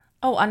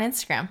Oh, on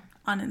Instagram.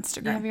 On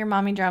Instagram. You have your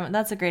mommy drama.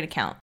 That's a great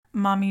account.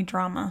 Mommy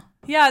drama.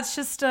 Yeah, it's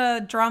just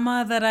a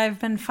drama that I've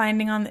been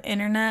finding on the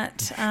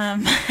internet,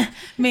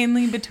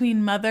 mainly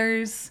between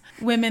mothers,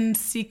 women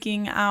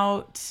seeking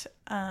out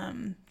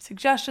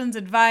suggestions,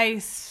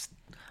 advice.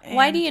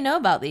 Why do you know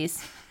about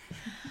these?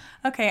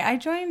 Okay, I've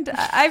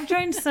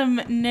joined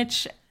some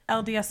niche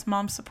LDS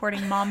mom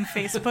supporting mom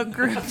Facebook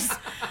groups,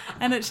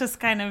 and it's just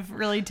kind of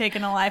really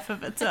taken a life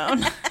of its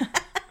own.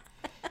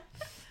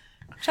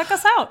 Check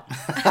us out.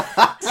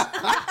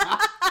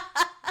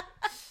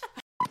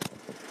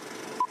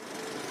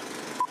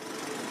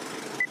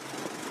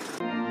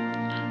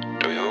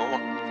 Do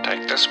you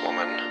take this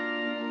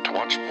woman to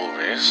watch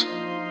movies?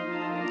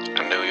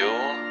 And do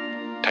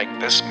you take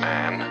this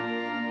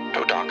man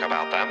to talk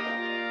about them?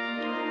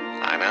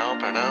 I now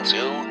pronounce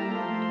you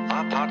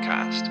a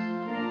podcast.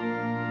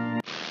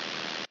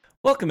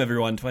 Welcome,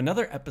 everyone, to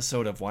another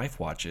episode of Wife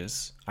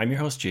Watches. I'm your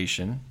host,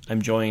 Jason.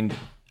 I'm joined,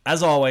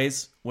 as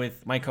always,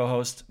 with my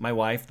co-host, my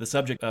wife, the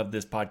subject of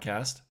this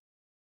podcast.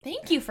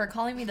 Thank you for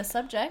calling me the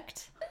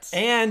subject.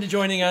 And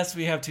joining us,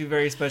 we have two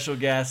very special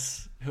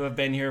guests who have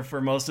been here for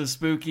most of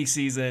spooky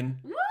season.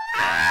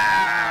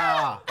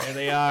 There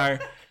they are,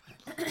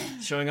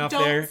 showing off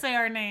Don't say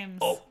our names.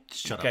 Oh,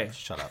 Shut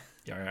up.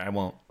 Yeah, I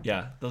won't.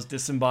 Yeah, those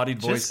disembodied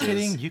voices. Just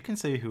kidding. You can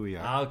say who we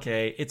are.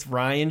 Okay, it's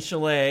Ryan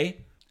Chalet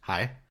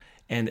Hi.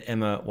 and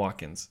Emma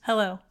Watkins.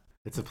 Hello.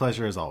 It's a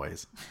pleasure as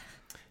always.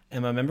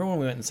 Emma, remember when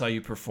we went and saw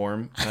you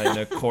perform in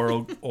a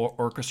choral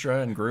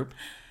orchestra and group?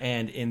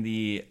 And in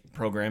the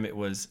program, it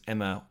was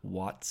Emma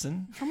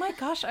Watson. Oh my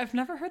gosh, I've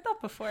never heard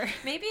that before.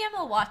 Maybe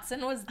Emma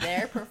Watson was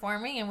there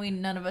performing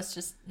and none of us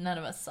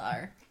saw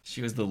her.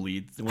 She was the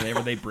lead.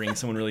 Whenever they bring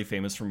someone really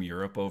famous from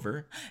Europe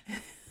over.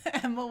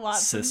 Emma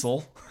Watson.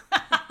 Sissel.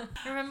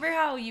 Remember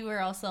how you were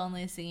also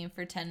only singing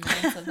for 10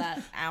 minutes of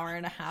that hour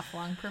and a half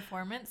long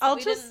performance?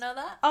 Didn't know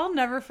that? I'll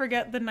never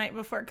forget the night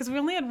before, because we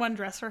only had one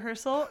dress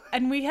rehearsal,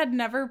 and we had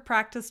never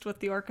practiced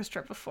with the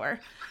orchestra before.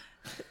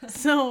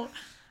 So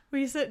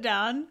we sit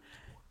down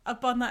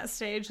up on that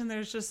stage, and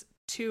there's just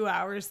 2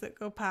 hours that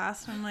go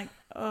past, and I'm like,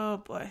 oh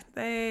boy,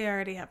 they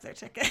already have their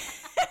ticket.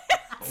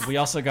 We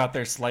also got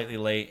there slightly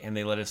late, and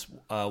they let us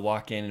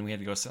walk in, and we had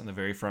to go sit in the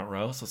very front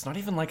row. So it's not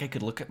even like I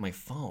could look at my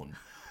phone.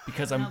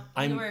 Because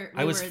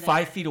I was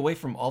 5 feet away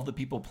from all the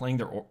people playing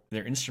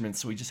their instruments,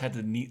 so we just had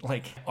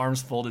to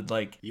arms folded,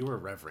 like. You were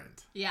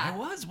reverent. Yeah. I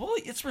was. Well,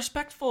 it's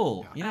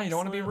respectful. Yeah, you don't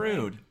want to be absolutely.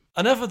 rude.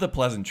 Enough of the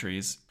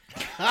pleasantries.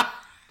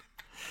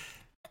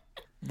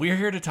 We're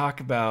here to talk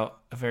about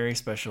a very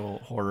special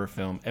horror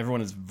film.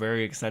 Everyone is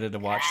very excited to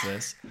watch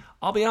this.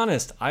 I'll be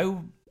honest,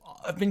 I've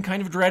been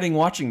kind of dreading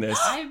watching this.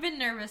 I've been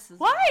nervous as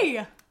well.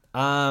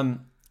 Why?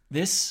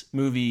 This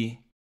movie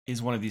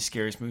is one of the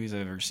scariest movies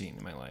I've ever seen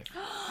in my life.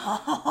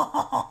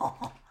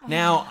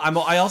 Now,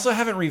 I also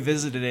haven't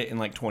revisited it in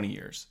like 20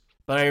 years,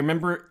 but I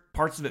remember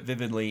parts of it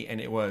vividly,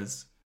 and it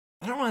was,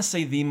 I don't want to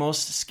say the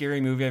most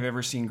scary movie I've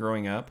ever seen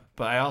growing up,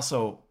 but I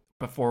also,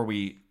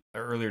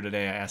 earlier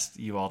today, I asked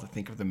you all to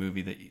think of the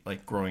movie that,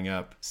 like, growing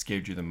up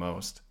scared you the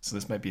most, so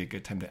this might be a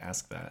good time to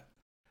ask that.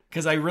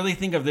 Because I really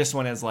think of this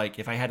one as, like,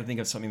 if I had to think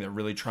of something that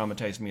really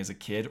traumatized me as a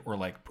kid or,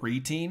 like,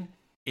 preteen,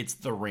 it's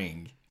The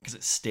Ring, because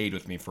it stayed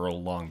with me for a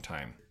long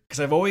time. Because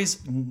I've always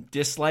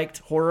disliked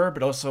horror,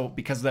 but also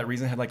because of that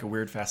reason, had like a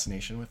weird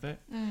fascination with it.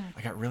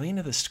 I got really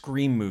into the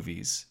Scream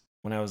movies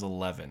when I was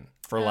 11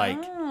 for like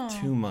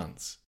 2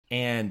 months.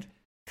 And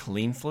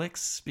Clean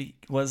Flicks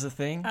was a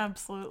thing.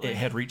 Absolutely. It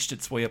had reached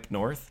its way up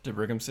north to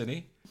Brigham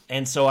City.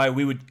 And so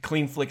we would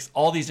Clean Flicks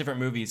all these different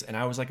movies, and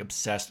I was like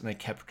obsessed, and I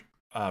kept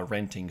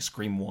renting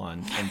Scream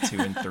 1 and 2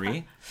 and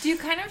 3. Do you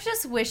kind of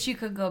just wish you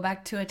could go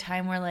back to a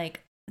time where,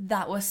 like,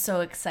 that was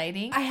so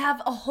exciting? I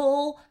have a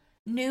whole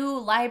new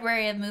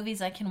library of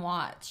movies I can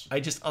watch. I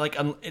just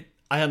I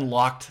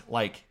unlocked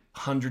like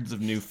hundreds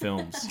of new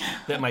films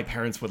that my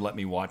parents would let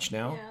me watch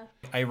now.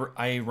 Yeah.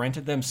 I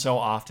rented them so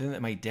often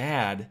that my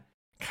dad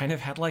kind of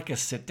had like a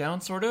sit down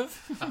sort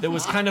of that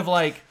was kind of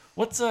like,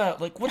 what's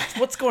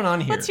going on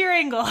here? What's your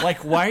angle? Like,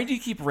 why do you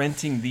keep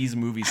renting these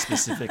movies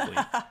specifically?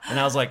 And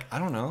I was like, I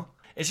don't know.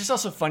 It's just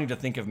also funny to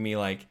think of me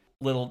like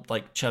little,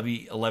 like,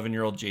 chubby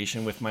 11-year-old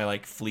Jason with my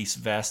like fleece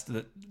vest,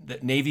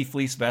 that navy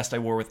fleece vest I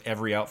wore with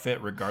every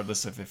outfit,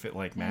 regardless of if it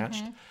like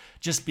matched.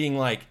 Just being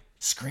like,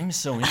 Scream's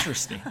so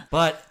interesting.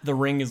 But The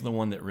Ring is the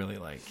one that really,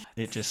 like,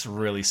 it just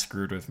really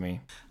screwed with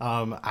me.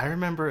 I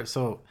remember,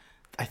 so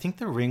I think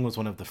The Ring was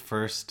one of the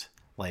first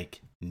like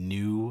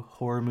new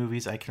horror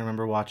movies I can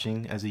remember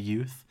watching as a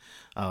youth.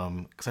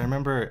 Because I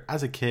remember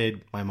as a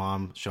kid, my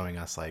mom showing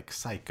us like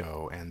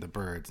Psycho and The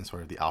Birds and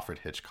sort of the Alfred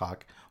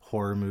Hitchcock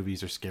horror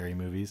movies or scary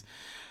movies.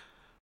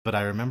 But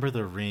I remember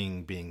The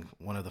Ring being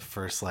one of the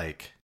first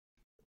like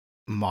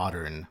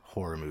modern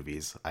horror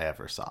movies I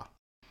ever saw.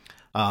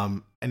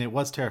 And it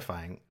was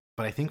terrifying.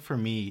 But I think for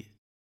me,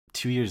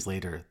 2 years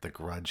later, The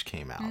Grudge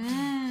came out.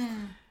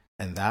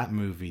 And that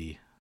movie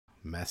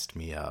messed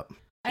me up.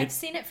 I've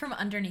seen it from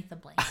underneath the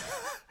blanket.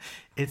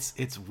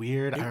 It's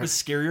weird. It was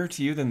scarier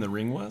to you than The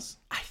Ring was?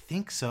 I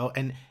think so.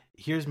 And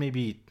here's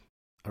maybe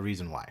a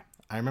reason why.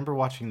 I remember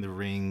watching The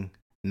Ring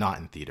not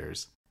in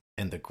theaters,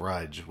 and The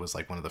Grudge was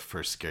like one of the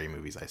first scary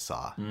movies I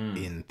saw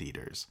in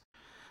theaters.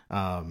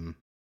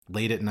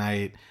 Late at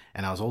night,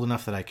 and I was old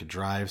enough that I could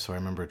drive, so I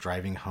remember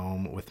driving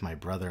home with my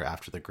brother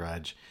after The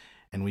Grudge,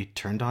 and we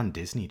turned on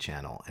Disney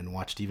Channel and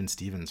watched Even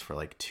Stevens for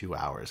like 2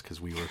 hours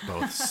because we were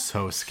both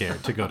so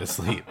scared to go to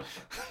sleep.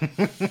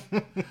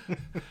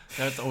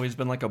 That's always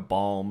been like a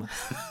balm.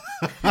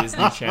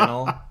 Disney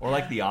Channel or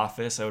like The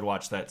Office. I would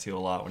watch that too a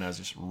lot when I was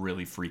just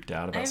really freaked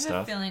out I about have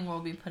stuff. a feeling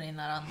we'll be putting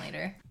that on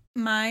later.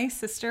 My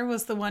sister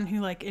was the one who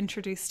like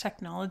introduced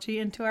technology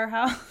into our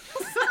house.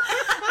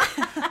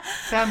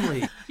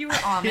 Family, You were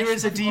Amish here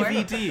is a before?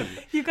 DVD.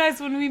 You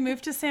guys, when we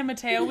moved to San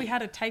Mateo, we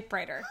had a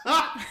typewriter.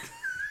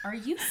 Are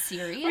you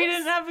serious? We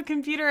didn't have a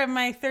computer, and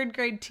my third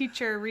grade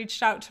teacher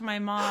reached out to my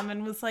mom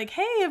and was like,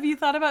 hey, have you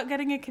thought about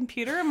getting a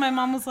computer? And my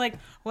mom was like,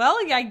 well,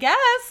 I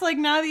guess, like,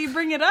 now that you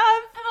bring it up.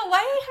 Emma,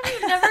 why have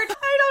you never...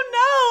 I don't know.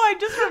 I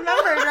just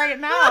remembered right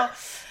now.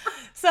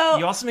 So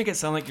You also make it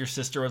sound like your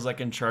sister was like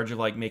in charge of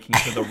like making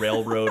sure the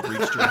railroad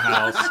reached your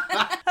house.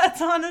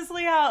 that's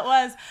honestly how it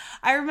was.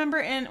 I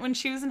remember when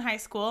she was in high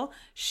school,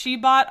 she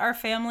bought our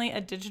family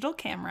a digital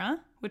camera,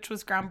 which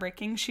was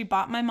groundbreaking. She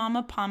bought my mom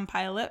a Palm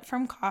Pilot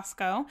from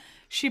Costco.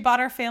 She bought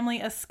our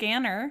family a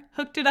scanner,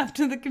 hooked it up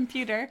to the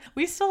computer.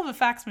 We still have a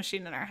fax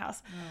machine in our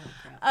house.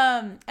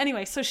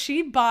 Anyway, so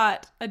she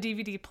bought a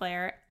DVD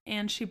player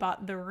and she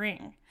bought The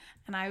Ring.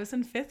 And I was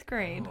in 5th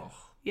grade. Oh.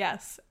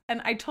 Yes.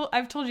 And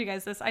I've told you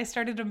guys this. I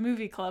started a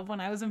movie club when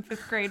I was in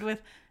 5th grade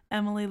with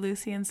Emily,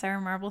 Lucy, and Sarah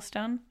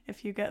Marblestone.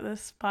 If you get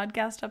this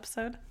podcast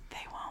episode,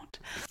 they won't.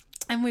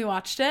 And we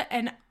watched it,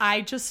 and I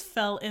just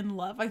fell in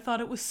love. I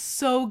thought it was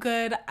so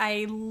good.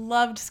 I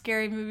loved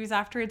scary movies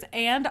afterwards.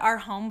 And our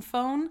home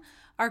phone,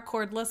 our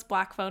cordless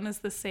black phone, is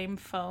the same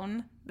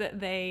phone that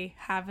they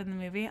have in the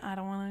movie. I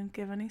don't want to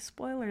give any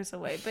spoilers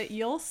away, but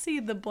you'll see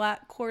the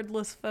black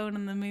cordless phone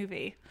in the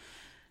movie.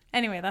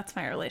 Anyway, that's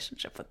my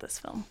relationship with this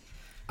film.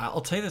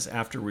 I'll tell you this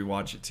after we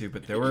watch it too,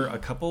 but there were a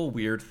couple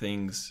weird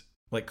things,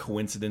 like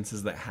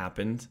coincidences that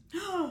happened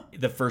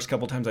the first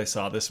couple times I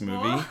saw this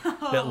movie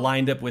that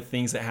lined up with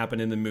things that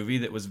happened in the movie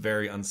that was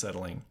very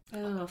unsettling.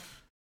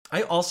 Oof.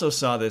 I also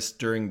saw this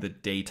during the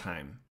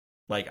daytime.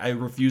 Like, I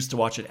refused to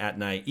watch it at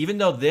night, even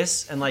though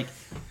this and like...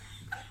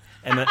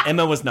 And then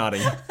Emma was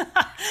nodding.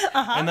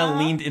 Emma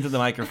leaned into the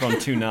microphone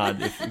to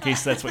nod, in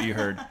case that's what you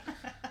heard.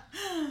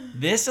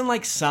 This and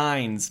like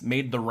Signs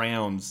made the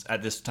rounds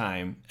at this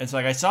time, and so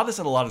like I saw this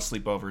at a lot of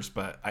sleepovers,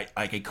 but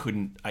I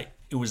couldn't.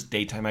 It was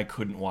daytime. I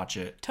couldn't watch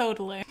it.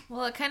 Totally.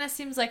 Well, it kind of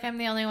seems like I'm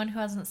the only one who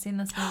hasn't seen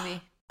this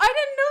movie. I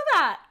didn't know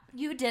that.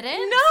 You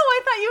didn't? No, I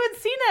thought you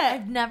had seen it.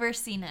 I've never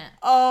seen it.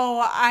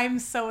 Oh, I'm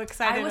so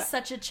excited. I was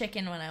such a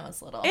chicken when I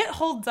was little. It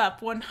holds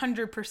up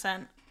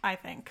 100%, I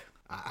think.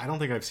 I don't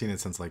think I've seen it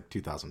since like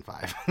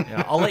 2005.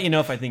 Yeah, I'll let you know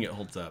if I think it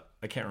holds up.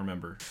 I can't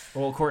remember.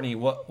 Well, Courtney,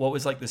 what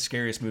was like the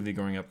scariest movie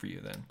growing up for you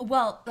then?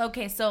 Well,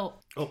 okay, so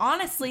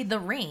honestly, The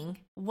Ring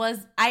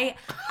was I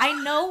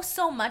know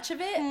so much of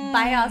it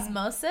by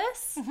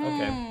osmosis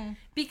Okay,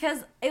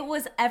 because it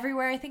was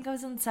everywhere. I think I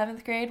was in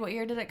 7th grade. What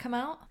year did it come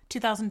out?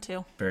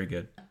 2002. very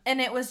good. And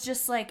it was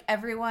just like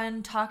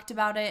everyone talked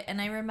about it, and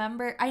I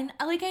remember I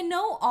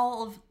know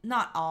all of,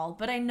 not all,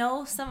 but I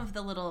know some of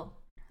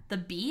the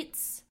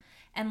beats.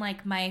 And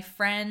like my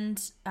friend,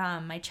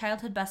 my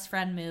childhood best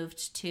friend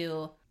moved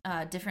to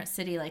a different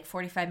city like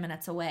 45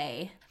 minutes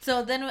away.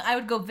 So then I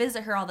would go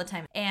visit her all the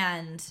time.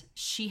 And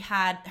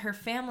her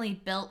family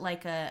built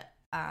like they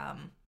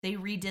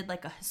redid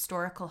like a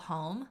historical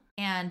home.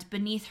 And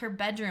beneath her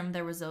bedroom,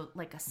 there was a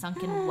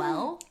sunken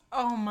well.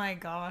 Oh my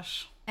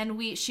gosh. And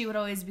she would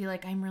always be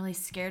like, I'm really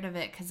scared of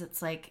it because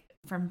it's like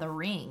from The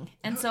Ring.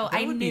 And so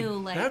That I would be- knew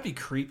like... that would be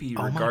creepy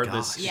Oh my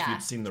regardless gosh. if Yeah,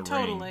 you'd seen the Ring.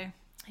 Totally.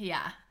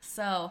 Yeah,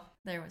 so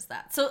there was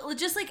that. So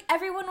just like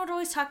everyone would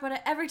always talk about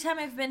it. Every time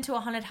I've been to a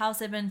haunted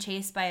house, I've been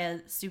chased by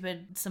a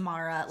stupid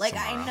Samara. Like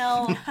Samara. I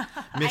know,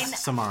 Miss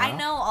Samara. I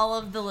know all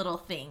of the little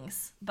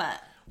things,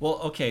 but Well,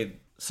 okay,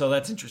 so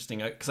that's interesting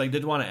because I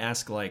did want to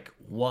ask, like,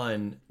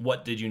 one,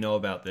 what did you know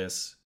about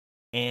this,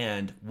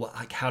 and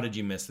how did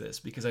you miss this?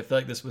 Because I feel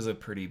like this was a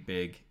pretty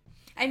big.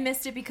 I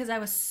missed it because I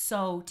was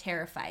so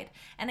terrified.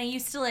 And I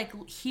used to like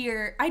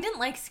I didn't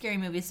like scary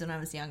movies when I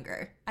was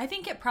younger. I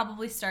think it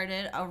probably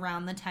started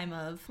around the time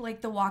of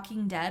like The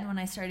Walking Dead, when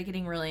I started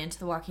getting really into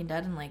The Walking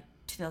Dead in like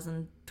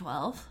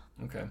 2012.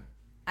 Okay.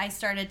 I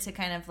started to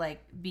kind of like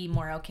be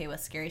more okay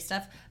with scary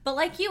stuff. But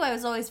like you, I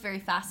was always very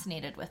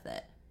fascinated with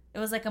it. It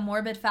was like a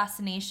morbid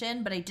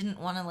fascination, but I didn't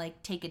want to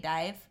like take a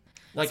dive.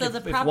 Like So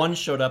if one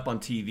showed up on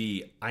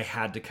TV, I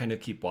had to kind of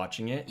keep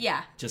watching it.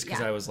 Yeah. Just because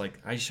yeah. I was like,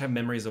 I just have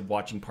memories of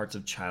watching parts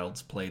of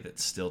Child's Play that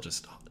still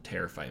just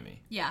terrify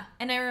me. Yeah.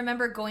 And I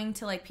remember going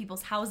to like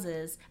people's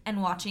houses and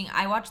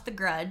I watched The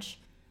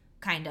Grudge,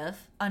 kind of,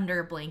 under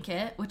a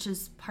blanket, which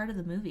is part of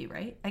the movie,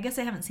 right? I guess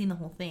I haven't seen the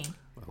whole thing.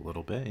 A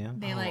little bit, yeah.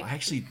 They Oh, like I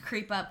actually-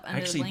 creep up under I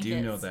actually the blankets.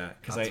 do know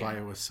that because That's why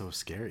it was so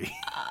scary.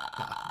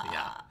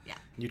 Yeah. Yeah.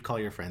 You'd call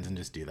your friends and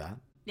just do that.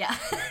 Yeah.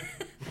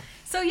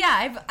 So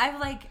yeah, I've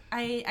like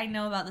I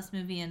know about this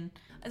movie, and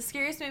The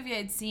scariest movie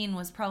I'd seen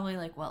was probably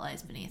like What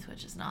Lies Beneath,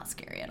 which is not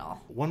scary at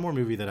all. One more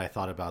movie that I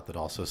thought about that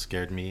also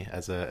scared me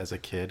as a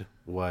kid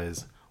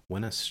was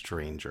When a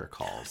Stranger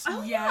Calls.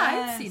 Oh yeah,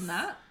 I've seen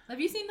that. Have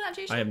you seen that,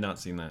 Jason? I have not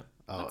seen that.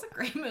 That's a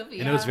great movie.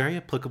 And it was very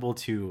applicable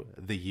to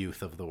the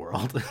youth of the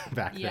world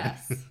back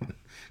Yes. then.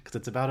 Because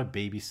it's about a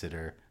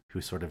babysitter who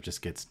sort of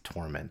just gets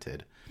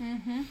tormented.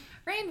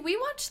 Rain, we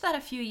watched that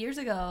a few years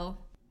ago,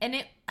 and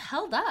it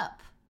held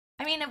up.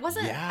 I mean, it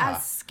wasn't Yeah.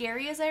 as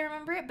scary as I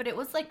remember it, but it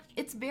was like,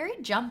 it's very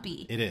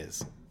jumpy. It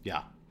is.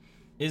 Yeah.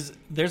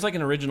 There's like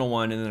an original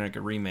one and then like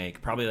a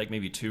remake, probably like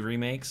maybe 2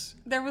 remakes.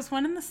 There was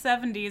one in the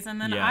 70s, and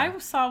then Yeah. I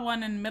saw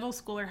one in middle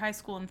school or high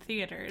school in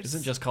theaters.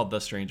 Isn't it just called The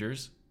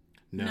Strangers?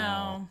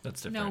 No.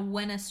 That's No, different.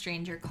 When a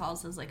Stranger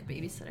Calls is like a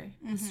babysitter.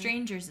 The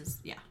Strangers is,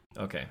 yeah.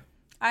 Okay.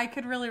 I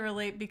could really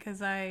relate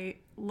because I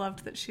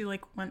loved that she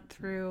like went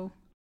through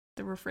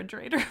the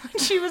refrigerator when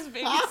she was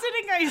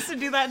babysitting. I used to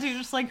do that too,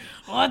 just like,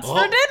 what's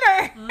for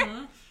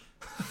dinner?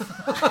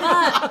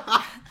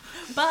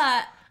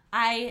 But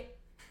I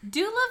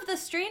do love The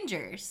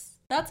Strangers.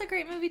 That's a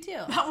great movie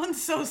too. That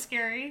one's so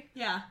scary.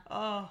 Yeah.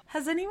 Oh.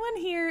 Has anyone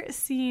here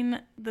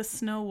seen the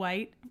Snow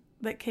White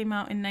that came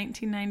out in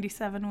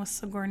 1997 with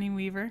Sigourney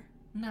Weaver?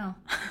 No.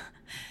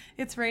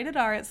 It's rated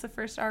R. It's the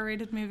first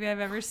R-rated movie I've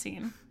ever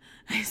seen.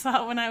 I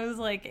saw it when I was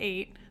like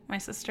 8. My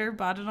sister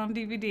bought it on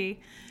DVD.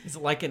 Is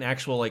it like an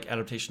actual like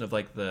adaptation of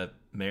like the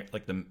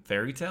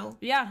fairy tale?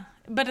 Yeah,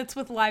 but it's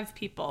with live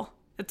people.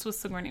 It's with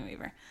Sigourney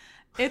Weaver.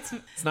 It's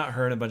not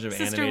her and a bunch of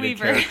Sister animated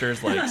Weaver.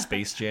 characters like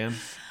Space Jam.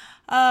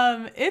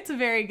 it's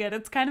very good.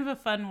 It's kind of a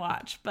fun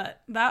watch,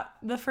 but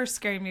the first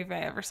scary movie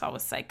I ever saw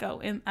was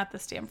Psycho at the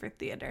Stanford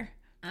Theater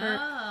for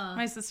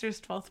my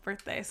sister's 12th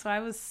birthday. So I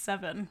was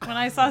 7 when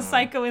I saw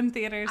Psycho in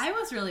theaters. I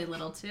was really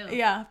little too.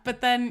 Yeah,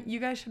 but then you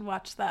guys should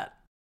watch that.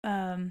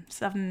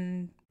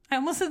 I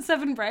almost said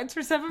 7 Brides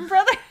for 7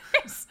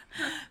 Brothers.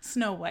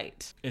 Snow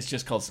White. It's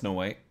just called Snow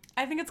White.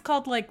 I think it's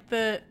called like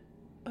the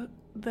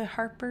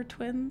Harper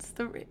twins,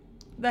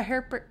 the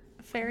Harper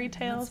fairy That's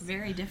tales.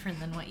 very different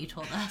than what you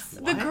told us.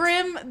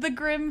 The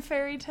Grimm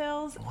fairy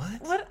tales.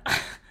 What?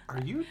 Are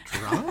you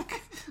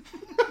drunk?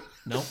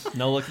 Nope,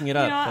 no looking it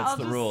up. know what, That's I'll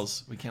the just-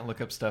 rules. We can't look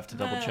up stuff to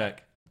double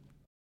check.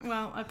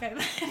 Well, okay.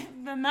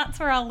 Then that's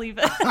where I'll leave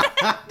it.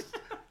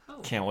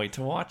 Can't wait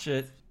to watch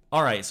it.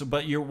 All right, so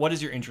what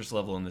is your interest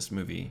level in this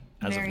movie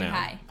as Very of now?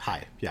 high.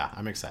 Hi. Yeah,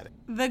 I'm excited.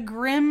 The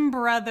Grimm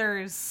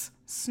Brothers,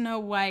 Snow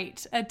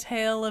White, A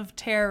Tale of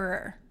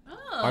Terror.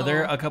 Are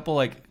there a couple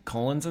like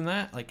colons in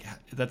that? Like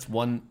that's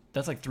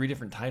like 3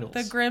 different titles.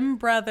 The Grimm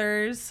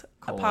Brothers,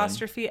 Colon.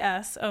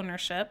 'S,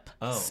 ownership,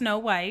 Oh. Snow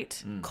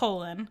White,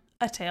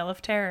 A Tale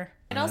of Terror.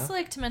 I'd also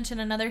like to mention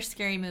another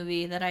scary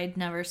movie that I'd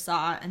never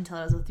saw until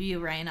I was with you,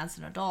 Ryan, as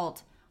an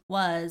adult,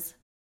 was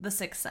The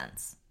Sixth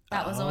Sense.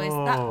 That was always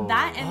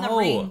that and The Oh.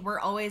 Ring were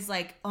always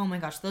like, oh my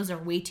gosh, those are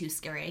way too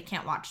scary. I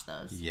can't watch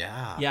those.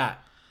 Yeah. Yeah.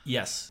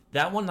 Yes.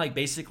 That one like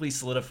basically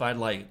solidified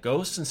like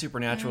ghosts and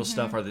supernatural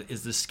stuff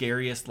is the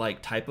scariest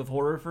like type of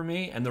horror for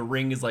me, and The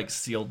Ring is like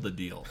sealed the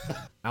deal.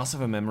 I also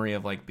have a memory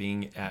of like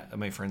being at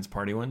my friend's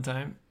party one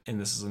time, and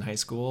this is in high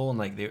school, and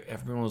like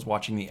everyone was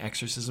watching The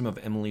Exorcism of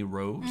Emily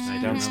Rose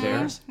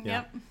downstairs.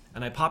 Yep.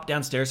 And I popped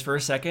downstairs for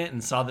a second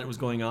and saw that it was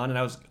going on, and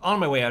I was on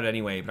my way out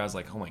anyway, but I was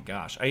like, oh my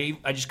gosh. I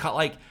just caught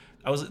like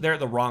I was there at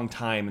the wrong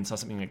time and saw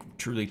something like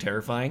truly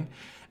terrifying.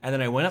 And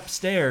then I went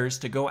upstairs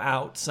to go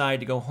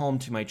outside to go home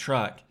to my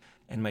truck.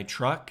 And my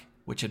truck,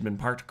 which had been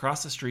parked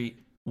across the street,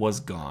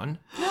 was gone.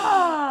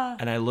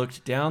 And I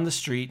looked down the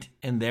street,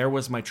 and there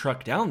was my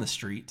truck down the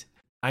street.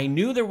 I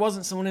knew there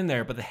wasn't someone in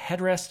there, but the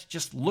headrest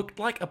just looked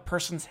like a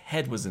person's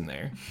head was in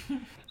there.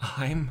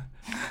 I'm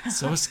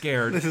so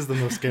scared. This is the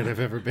most scared I've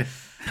ever been.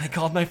 I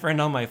called my friend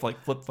on my like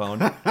flip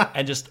phone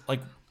and just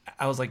like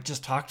I was like,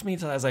 just talk to me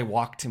as I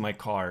walked to my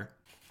car.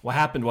 What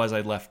happened was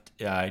I left.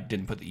 I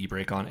didn't put the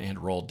e-brake on and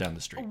rolled down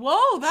the street.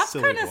 Whoa, that's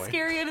Silly kind of boy.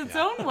 scary in its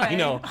own way. I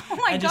know. Oh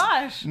my I just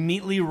gosh.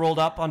 neatly rolled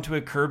up onto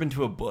a curb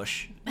into a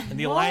bush. And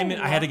the alignment,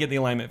 I had to get the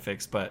alignment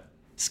fixed, but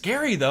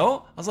scary though.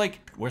 I was like,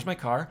 where's my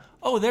car?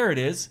 Oh, there it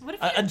is. What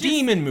if A you just-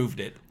 demon moved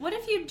it. What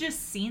if you'd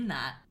just seen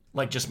that?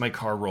 Like just my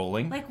car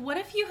rolling. Like, what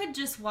if you had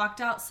just walked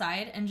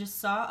outside and just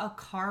saw a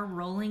car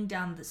rolling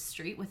down the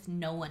street with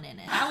no one in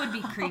it? That would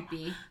be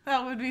creepy.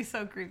 That would be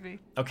so creepy.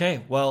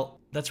 Okay, well,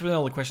 that's really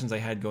all the questions I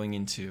had going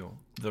into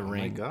The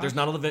Ring. gosh. There's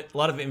not a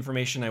lot of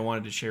information I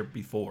wanted to share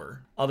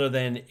before, other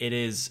than it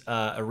is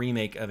a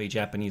remake of a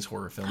Japanese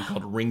horror film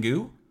called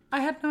Ringu. I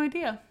had no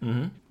idea.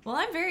 Well,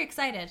 I'm very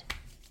excited.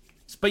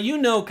 But you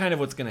know kind of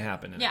what's going to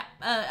happen. In it. Yeah,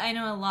 I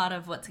know a lot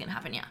of what's going to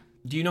happen, yeah.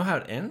 Do you know how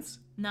it ends?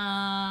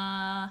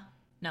 Nah,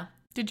 no.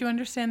 Did you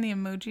understand the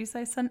emojis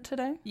I sent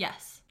today?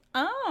 Yes.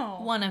 Oh.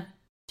 One of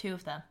 2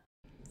 of them.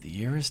 The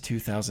year is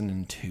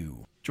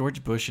 2002.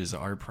 George Bush is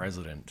our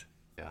president.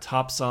 Yeah.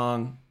 Top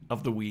song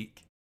of the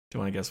week. Do you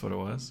want to guess what it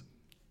was?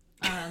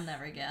 I'll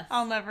never guess.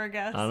 I'll never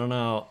guess. I don't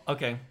know.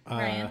 Okay.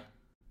 Ryan.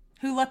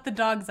 Who let the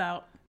dogs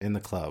out? In the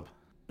club.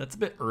 That's a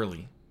bit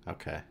early.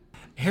 Okay.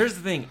 Here's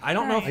the thing. I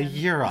don't know A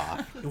year off.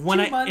 if when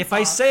 2 months if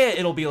I off. say it,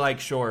 it'll be like,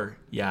 sure,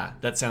 yeah,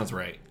 that sounds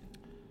right.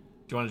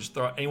 Do you want to just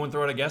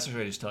throw out a guess, or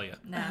should I just tell you?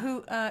 No.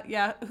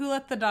 Who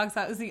Let the Dogs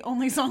Out is the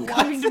only song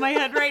coming to my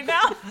head right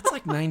now. That's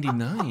like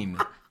 99.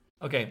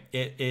 Okay,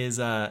 it is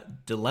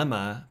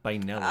Dilemma by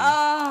Nelly.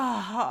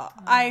 Oh,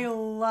 I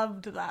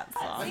loved that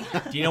song.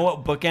 Do you know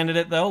what bookended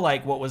it, though?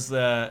 Like, what was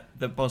the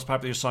most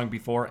popular song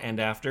before and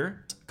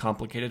after?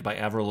 Complicated by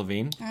Avril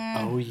Lavigne.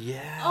 Oh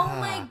yeah. Oh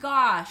my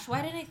gosh!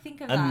 Why didn't I think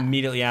of that?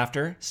 Immediately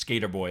after,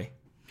 Skater Boy.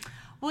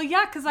 Well,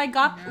 yeah, because I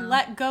got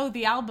Let Go,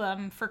 the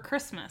album, for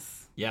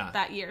Christmas Yeah.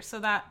 that year, so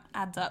that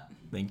adds up.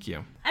 Thank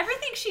you.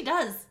 Everything she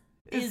does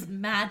is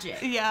magic.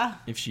 Yeah,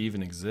 If she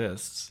even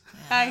exists.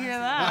 I hear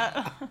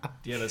that.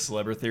 Do you have a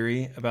celebrity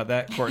theory about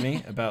that,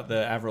 Courtney? About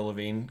the Avril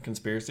Lavigne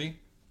conspiracy?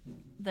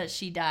 That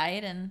she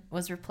died and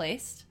was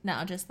replaced.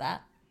 No, just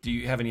that. Do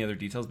you have any other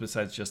details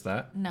besides just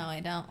that? No, I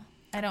don't.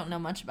 I don't know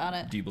much about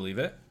it. Do you believe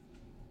it?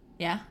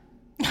 Yeah.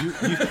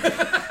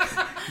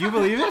 You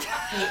believe it?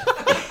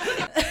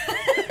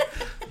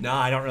 No,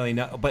 I don't really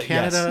know. But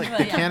Canada, yes.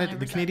 the, Yeah, Canada,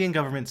 the 100%. Canadian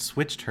government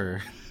switched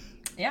her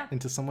Yeah.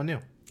 into someone new.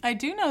 I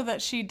do know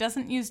that she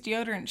doesn't use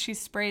deodorant. She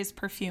sprays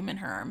perfume in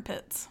her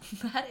armpits.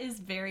 That is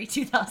very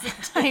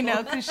 2002. I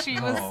know, because she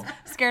was Oh.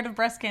 scared of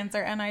breast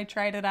cancer, and I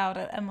tried it out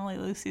at Emily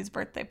Lucy's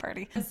birthday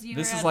party.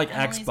 This is like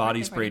Axe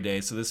body spray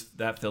day, so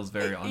that feels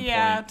very on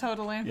Yeah, point.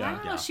 totally.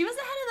 Yeah. Wow, she was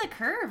ahead of the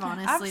curve,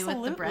 honestly,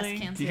 with the breast Absolutely.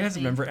 cancer. Do you guys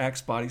thing. remember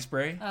Axe body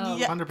spray? Oh,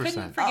 Yeah. 100%.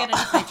 couldn't forget it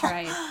if I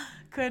tried.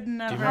 Could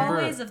never. remember-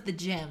 Always of the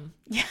gym,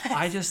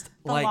 I just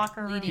The like.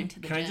 locker room. leading to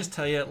the Can gym. I just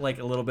tell you like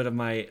a little bit of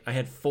I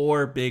had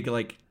 4 big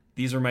like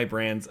these were my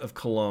brands of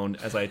cologne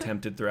as I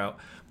attempted throughout.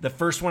 The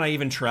first one I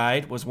even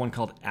tried was one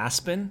called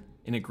Aspen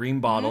in a green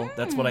bottle.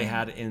 That's what I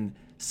had in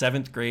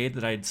 7th grade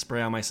that I'd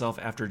spray on myself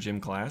after gym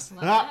class.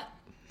 Ah,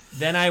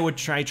 Then I would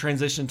try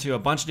transition to a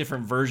bunch of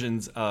different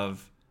versions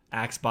of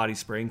Axe body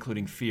spray,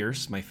 including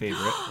Fierce, my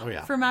favorite. oh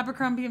yeah. From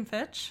Abercrombie and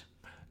Fitch?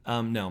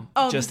 No,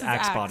 Oh, just this is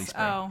Axe body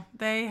spray. Oh,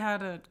 they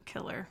had a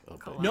killer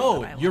cologne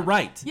No, that I you're loved.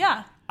 right.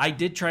 Yeah. I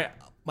did try.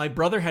 My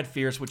brother had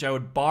Fierce, which I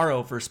would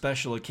borrow for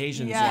special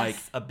occasions, Yes. like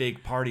a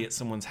big party at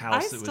someone's I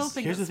house. still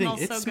think Here's it the thing,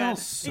 smells it so smells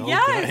good. so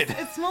yes, good.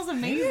 it smells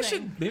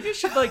amazing. maybe I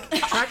should like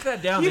track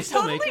that down. You They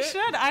still totally make it?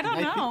 should. I don't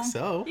I know. think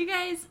so. You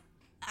guys,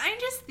 I'm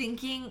just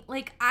thinking,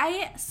 like,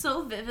 I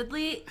so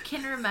vividly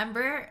can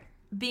remember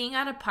being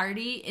at a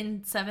party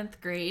in 7th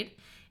grade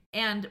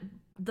and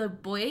the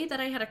boy that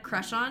I had a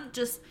crush on,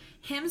 just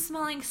him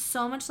smelling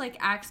so much like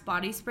Axe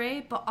body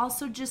spray, but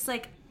also just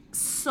like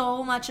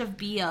so much of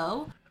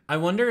BO. I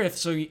wonder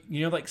if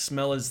like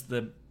smell is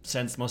the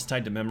sense most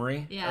tied to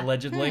memory. Yeah.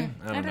 Allegedly,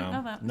 I don't didn't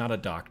know that. Not a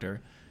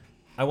doctor.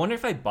 I wonder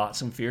if I bought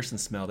some Fierce and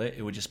smelled it,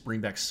 it would just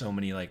bring back so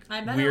many like I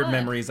bet it weird would.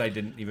 memories I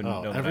didn't even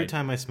know. that Every I'd-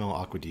 time I smell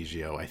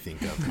Aquadigio, I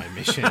think of my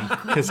mission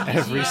because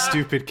every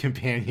stupid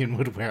companion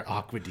would wear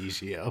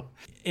Aquadigio.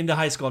 into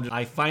high school,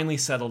 I finally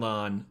settled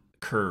on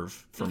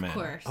Curve for Of men.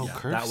 course. Oh, Yeah.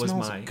 Curve that was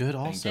smells my good thing.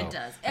 also. It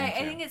does. I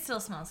think it still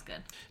smells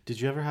good. Did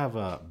you ever have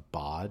a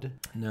bod?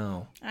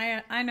 No.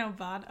 I know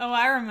Bod. Oh,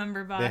 I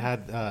remember Bod. They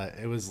had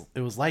it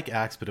was like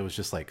Axe, but it was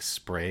just like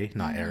spray,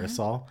 not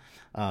aerosol.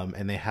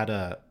 And they had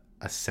a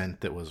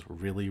scent that was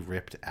really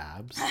ripped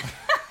abs.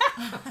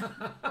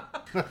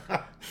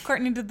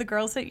 Courtney, did the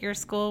girls at your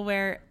school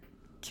wear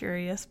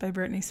Curious by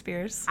Britney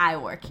Spears? I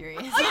wore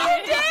Curious.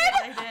 I did?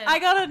 I did. I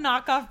got a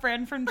knockoff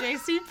brand from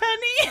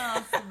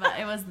JCPenney.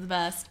 It was the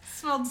best.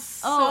 Smelled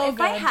so Oh, if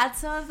good. I had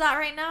some of that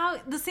right now,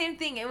 the same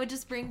thing. It would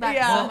just bring back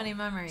Yeah. so many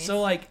memories.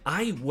 So like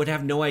I would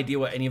have no idea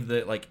what any of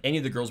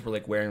the girls were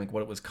like wearing, like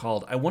what it was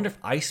called. I wonder if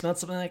I smelled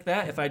something like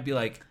that, if I'd be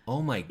like,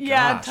 oh my gosh.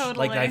 Yeah,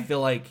 totally. Like I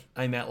feel like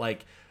I'm at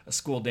like a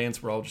school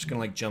dance where I'm just gonna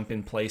like jump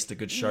in place to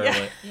Good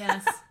Charlotte.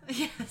 yes,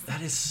 yes.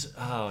 That is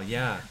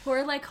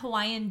Or like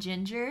Hawaiian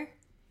ginger.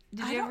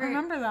 Did I you don't ever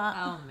remember that.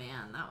 Oh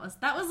man,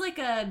 that was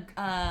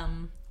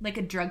like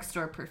a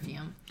drugstore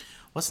perfume.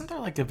 Wasn't there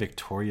like a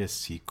Victoria's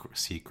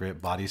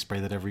Secret body spray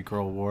that every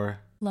girl wore?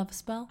 Love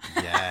Spell,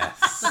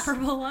 Yes. the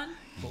purple one.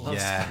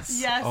 yes.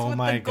 Yes, Oh with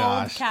my the gold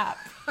gosh. cap.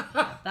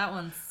 That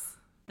one's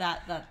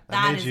that That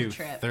made is you a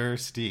trip.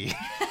 thirsty.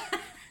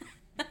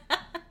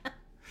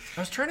 I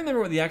was trying to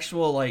remember what the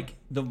actual like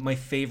my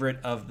favorite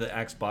of the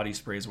Axe body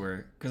sprays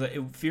were, because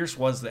Fierce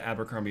was the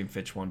Abercrombie and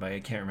Fitch one, but I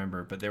can't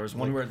remember. But there was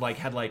one where it like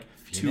had like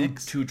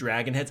Phoenix? two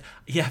dragon heads.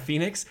 Yeah,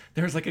 Phoenix.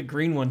 There was like a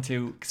green one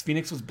too, because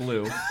Phoenix was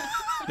blue.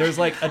 There's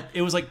like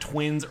it was like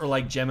twins or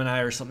like Gemini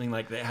or something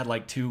like that. It had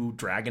like 2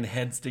 dragon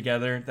heads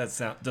together.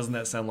 Doesn't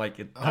that sound like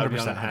it? That would be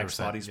on an 100%, Axe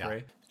body 100%, yeah.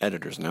 spray.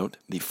 Editor's note,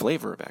 the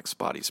flavor of Axe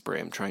body spray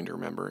I'm trying to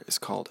remember is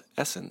called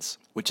Essence,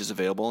 which is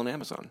available on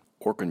Amazon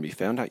or can be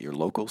found at your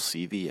local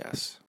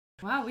CVS.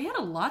 Wow, we had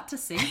a lot to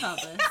say about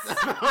this.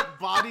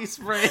 Body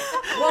spray.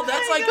 Well,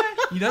 that's like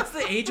that's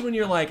the age when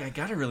you're like, I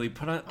gotta really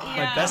put on my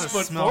Yeah. best Gotta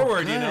foot smell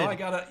forward. You know, good. I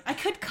gotta. I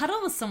could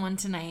cuddle with someone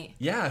tonight.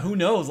 Yeah, who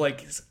knows?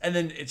 Like, and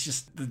then it's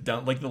just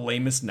the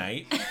lamest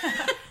night.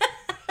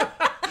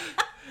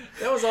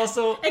 That was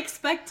also.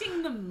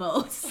 Expecting the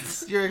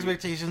most. Your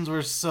expectations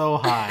were so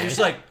high. It's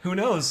like, who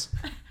knows?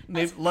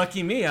 Maybe,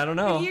 lucky me. I don't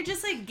know. You're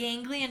just like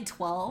gangly and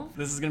 12.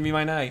 This is gonna be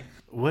my night.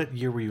 What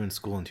year were you in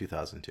school in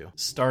 2002?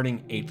 Starting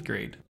 8th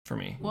grade for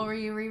me. What were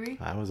you,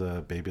 Riri? I was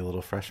a baby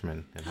little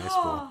freshman in high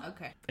school.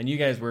 Okay. And you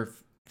guys were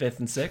 5th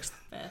and 6th?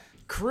 Fifth.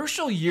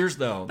 Crucial years,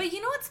 though. But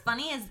you know what's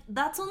funny is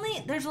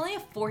there's only a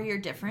 4-year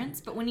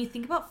difference. But when you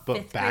think about But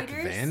fifth back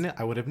graders, then,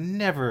 I would have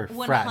never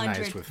 100.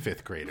 fraternized with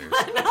 5th graders.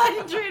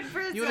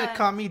 100%. You would have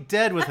caught me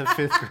dead with a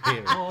 5th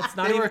grader. Well, it's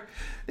not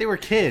They were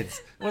kids.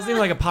 It wasn't even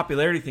like a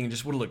popularity thing. It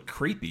just would have looked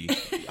creepy.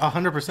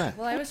 100%.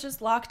 Well, I was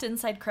just locked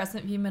inside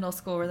Crescent View Middle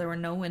School where there were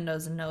no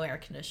windows and no air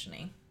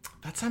conditioning.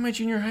 That's how my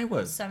junior high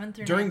was. 7th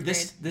through During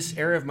 9th this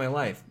era of my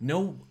life.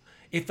 No,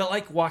 it felt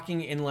like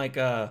walking in like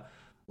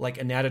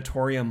an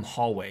auditorium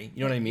hallway.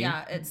 You know what I mean?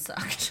 Yeah, it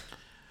sucked.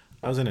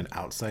 I was in an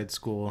outside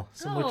school,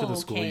 similar to the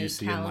school okay, you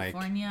see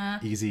California. in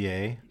like Easy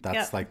A. That's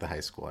Yep. like the high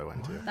school I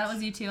went to. That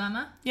was you too,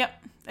 Emma?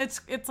 Yep.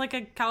 It's like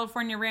a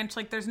California ranch.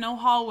 Like there's no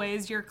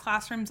hallways. Your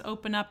classrooms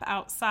open up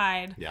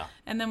outside. Yeah.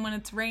 And then when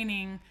it's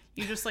raining,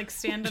 you just like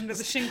stand under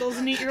the shingles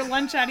and eat your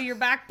lunch out of your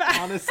backpack.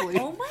 Honestly.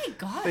 Oh my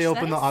gosh. They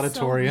opened that the is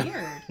so auditorium.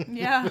 weird.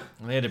 Yeah.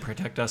 They had to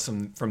protect us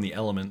from the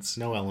elements.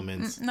 No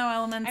elements. No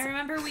elements. I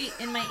remember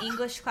in my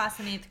English class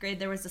in 8th grade,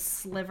 there was a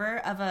sliver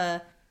of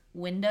a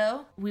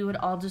window. We would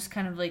all just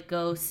kind of like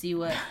go see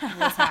what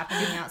was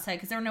happening outside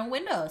because there were no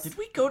windows. Did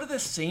we go to the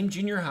same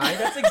junior high?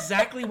 That's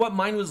exactly what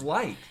mine was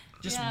like.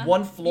 Just Yeah.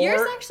 one floor.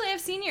 Yours actually have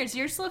seniors.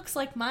 Yours looks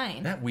like mine.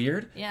 Isn't that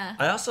weird? Yeah.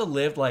 I also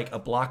lived like a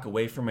block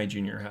away from my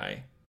junior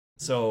high.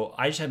 So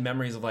I just had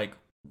memories of like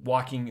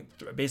walking,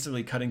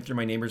 basically cutting through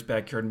my neighbor's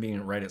backyard and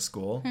being right at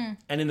school.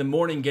 And in the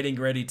morning getting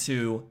ready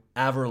to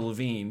Avril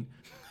Lavigne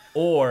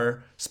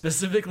or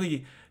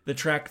specifically the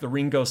track The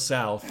Ring Goes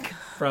South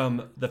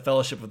from the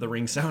Fellowship of the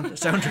Ring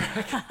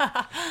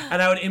soundtrack.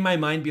 And I would in my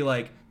mind be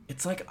like,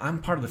 it's like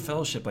I'm part of the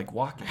fellowship, like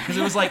walking. Because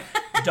it was like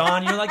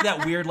dawn, you're like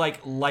that weird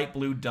like light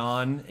blue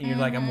dawn. And you're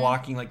like, I'm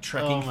walking, like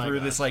trekking Oh my through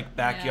gosh. this like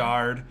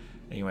backyard.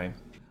 Anyway.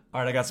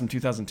 All right, I got some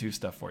 2002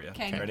 stuff for you.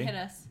 Okay, Ready? hit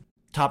us.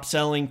 Top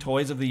selling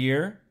toys of the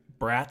year,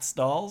 Bratz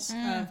dolls.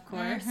 Of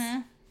course.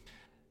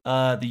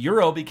 The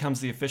euro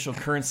becomes the official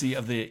currency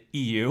of the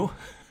EU.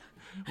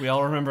 We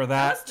all remember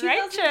that.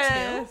 2002?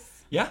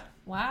 Righteous. Yeah.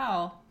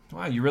 Wow.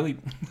 Wow, you really,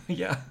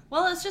 yeah.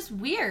 Well, it's just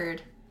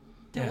weird.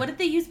 Yeah. What did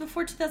they use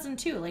before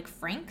 2002? Like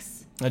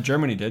francs?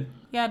 Germany did.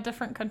 Yeah,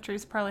 different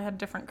countries probably had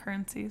different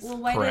currencies. Well,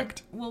 why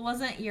Correct.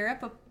 wasn't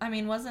Europe?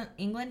 Wasn't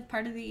England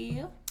part of the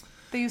EU?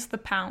 They used the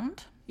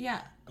pound.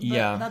 Yeah. But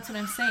Yeah. That's what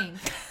I'm saying.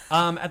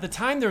 At the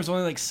time, there was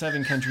only like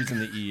 7 countries in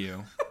the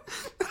EU.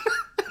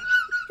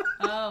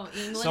 Oh,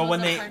 England. So when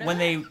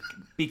they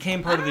became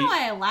I part of don't know the,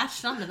 why I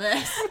latched onto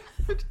this.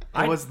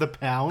 It was the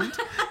pound.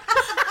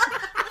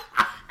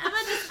 I'm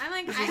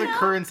like, This I is a know.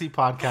 currency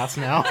podcast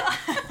now.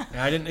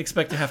 I didn't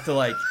expect to have to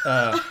like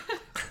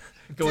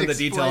go into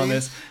detail on explain.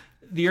 this.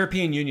 The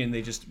European Union,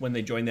 they just when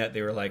they joined that,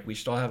 they were like, we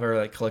should all have our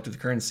like collective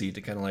currency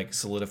to kind of like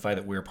solidify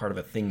that we're part of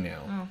a thing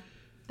now. Oh,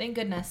 thank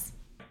goodness.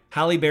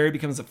 Halle Berry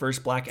becomes the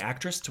first black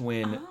actress to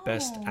win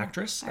Best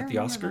Actress at the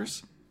remember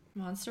Oscars.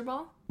 Monster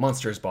Ball?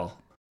 Monsters Ball.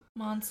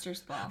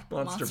 Monsters Ball.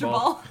 Monster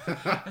Ball.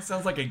 That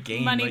sounds like a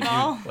game.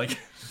 Moneyball. Like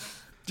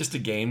just a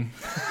game.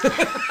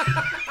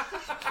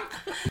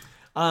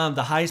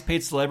 The highest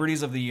paid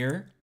celebrities of the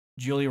year,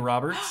 Julia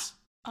Roberts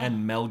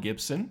and Mel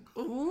Gibson.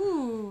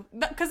 Ooh.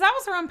 Because that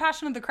was around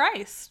Passion of the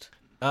Christ.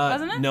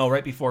 Wasn't it? No,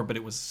 right before, but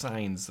it was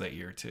Signs that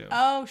year too.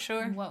 Oh,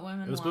 sure. What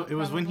women It was want,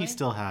 when he probably.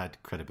 still had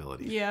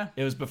credibility. Yeah.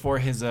 It was before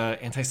his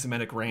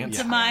anti-Semitic rant.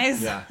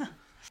 Demise. Yeah.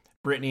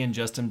 Britney and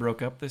Justin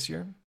broke up this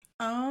year.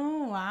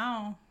 Oh,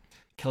 wow.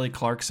 Kelly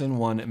Clarkson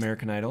won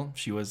American Idol.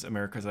 She was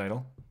America's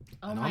Idol.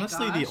 Oh And my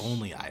honestly, gosh. the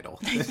only idol.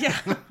 Yeah.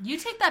 You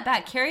take that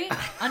back. Carrie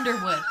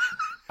Underwood.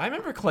 I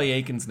remember Clay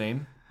Aiken's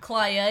name.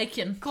 Clay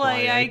Aiken.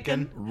 Clay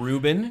Aiken.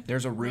 Ruben.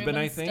 There's a Ruben,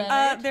 I think.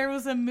 Studdard. There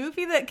was a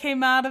movie that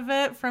came out of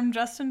it from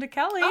Justin to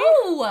Kelly.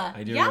 Oh!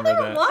 I do yeah,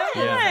 remember there that. was.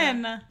 Yeah.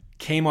 Fun.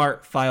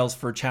 Kmart files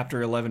for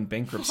Chapter 11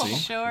 bankruptcy.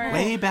 Sure.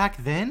 Way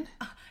back then?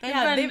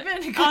 Yeah, they've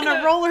been on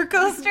a roller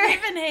coaster.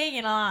 They've been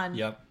hanging on.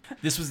 Yep.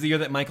 This was the year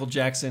that Michael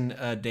Jackson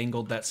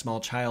dangled that small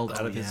child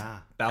out of his yeah.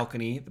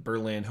 balcony, the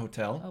Berlin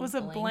Hotel. Was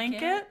it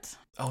Blanket?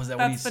 Oh, is that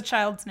what That's he's... the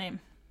child's name.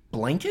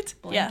 Blanket?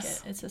 Blanket.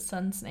 Yes. It's his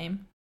son's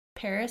name.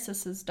 Paris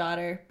is his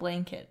daughter.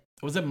 Blanket.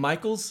 Was it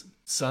Michael's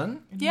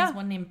son? And Yeah. He has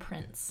one named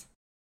Prince.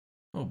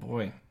 Oh,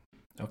 boy.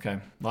 Okay.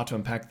 A lot to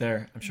unpack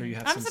there. I'm sure you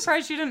have I'm some...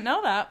 surprised you didn't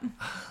know that.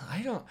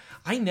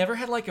 I never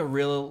had like a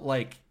real,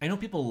 like... I know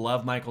people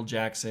love Michael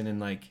Jackson and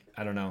like...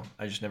 I don't know.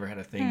 I just never had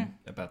a thing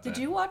about that.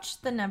 Did you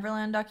watch the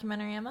Neverland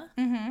documentary, Emma?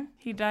 Mm-hmm.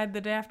 He died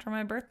the day after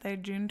my birthday,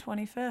 June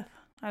 25th.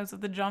 I was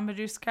at the Jamba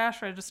Juice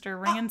cash register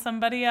ringing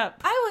somebody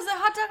up. I was a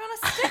hot dog on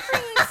a stick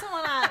ringing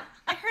someone up.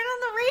 I heard on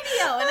the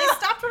radio and I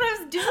stopped what I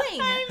was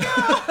doing.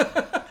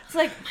 I know. It's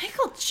like,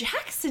 Michael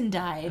Jackson I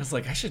died. was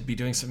like, I should be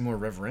doing something more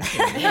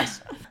reverential than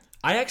this.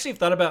 I actually have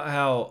thought about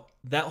how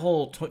that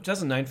whole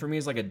 2009 for me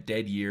is like a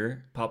dead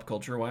year, pop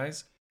culture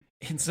wise.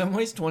 In some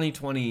ways,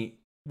 2020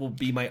 will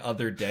be my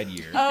other dead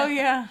year. Oh,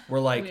 yeah.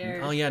 We're like,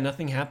 Weird. oh yeah,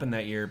 nothing happened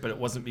that year, but it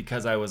wasn't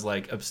because I was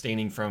like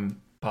abstaining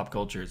from pop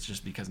culture. It's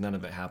just because none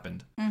of it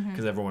happened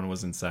because everyone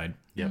was inside.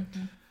 Yep.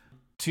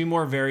 Two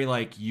more very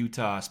like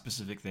Utah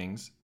specific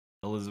things.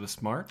 Elizabeth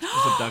Smart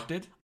was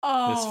abducted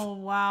Oh,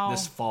 wow.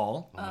 this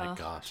fall. Oh my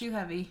gosh. Too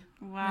heavy.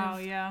 Wow,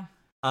 yeah.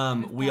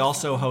 We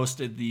also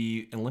hosted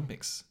the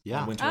Olympics.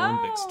 Yeah. The Winter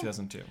Olympics Oh.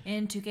 2002.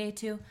 In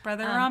 2K2.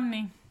 Brother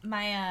Romney.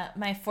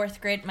 My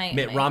fourth grade,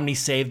 Mitt Romney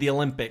saved the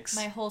Olympics.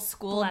 my whole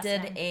school Bless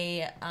did him.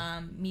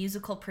 a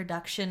musical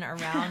production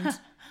around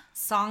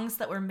songs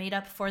that were made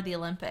up for the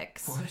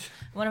Olympics.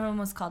 One of them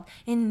was called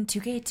In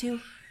 2K2.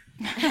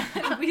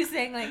 We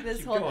sang like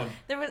this whole. going.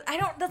 There was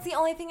That's the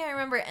only thing I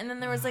remember. And then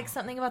there was like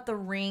something about the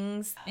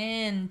rings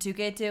in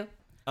 2K2.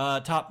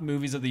 Top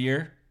movies of the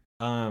year: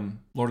 Lord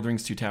of the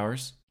Rings, Two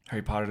Towers,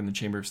 Harry Potter and the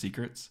Chamber of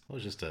Secrets. It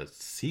was just a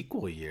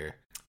sequel year.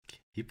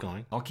 Keep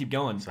going. I'll keep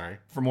going. Sorry.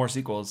 For more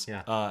sequels.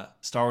 Yeah.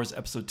 Star Wars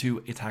Episode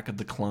 2: Attack of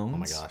the Clones. Oh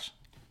my gosh.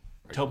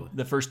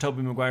 The first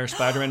Tobey Maguire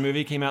Spider-Man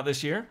movie came out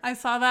this year. I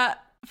saw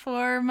that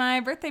for my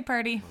birthday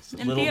party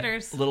in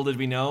theaters. Little did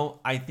we know,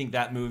 I think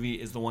that movie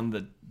is the one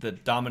the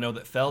domino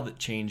that fell that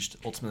changed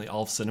ultimately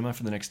all of cinema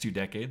for the next 2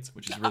 decades,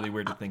 which is really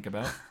weird to think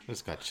about. I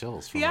just got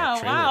chills from Yeah, our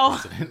trailer wow.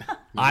 president.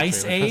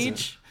 Ice Trailer president.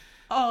 Age?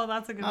 Oh,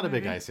 that's a good Not movie.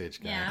 a big Ice Age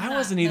guy. Yeah. I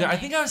wasn't either. I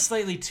think I was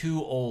slightly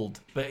too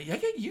old, but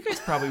you guys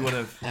probably would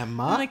have.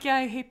 Emma? I'm like, yeah,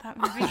 I hate that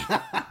movie.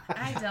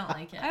 I don't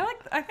like it.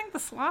 I think the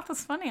sloth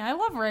is funny. I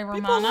love Ray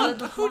Romano.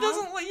 Who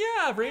doesn't like?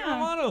 Yeah, Ray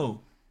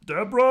Romano.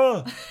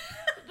 Deborah,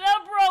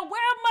 Deborah,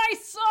 wear my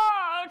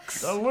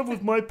socks. I live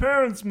with my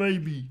parents,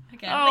 maybe.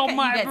 Okay, I'm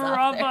gonna cut you guys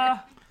off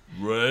there.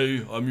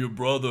 Ray, I'm your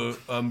brother.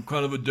 I'm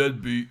kind of a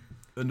deadbeat,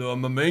 and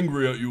I'm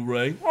angry at you,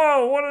 Ray.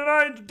 Whoa, what did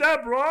I,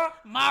 Deborah?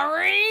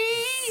 Marie.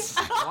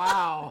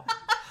 Wow.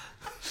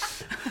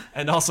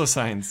 And also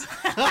Signs.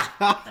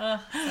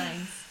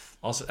 Signs.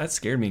 Also, that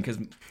scared me because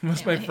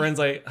most of my friends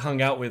I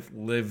hung out with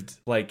lived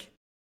like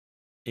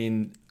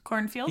in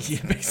Cornfields. yeah,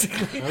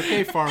 basically.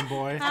 Okay, farm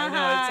boy. I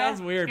know it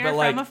sounds weird, You're but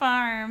like from a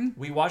farm.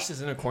 we watched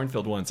this in a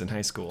cornfield once in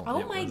high school. Oh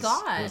It my was-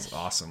 gosh. it was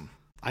awesome.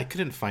 I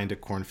couldn't find a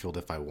cornfield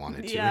if I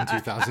wanted to Yeah, in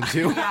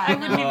 2002. I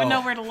wouldn't even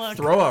know where to look.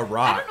 Throw a I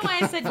rock. don't know why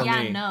I said for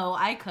yeah, me. no,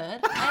 I could.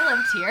 I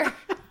lived here.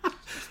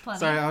 Plenty.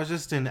 Sorry, I was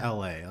just in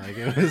LA. Like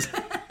it was.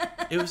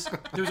 There was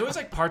always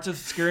like parts of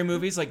scary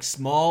movies, like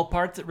small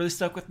parts that really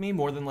stuck with me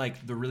more than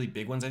like the really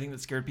big ones I think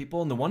that scared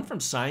people. And the one from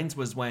Signs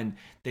was when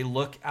they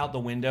look out the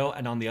window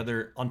and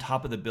on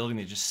top of the building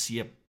they just see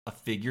a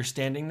figure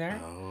standing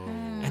there. Oh.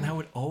 And I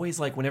would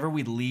always like whenever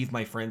we'd leave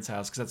my friend's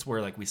house, because that's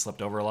where like we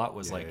slept over a lot,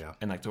 was Yeah.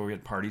 and like where we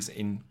had parties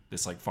in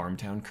this like farm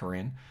town,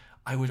 Corinne.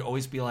 I would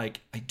always be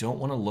like, I don't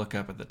want to look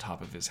up at the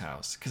top of his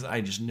house because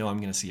I just know I'm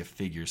going to see a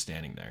figure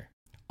standing there.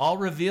 I'll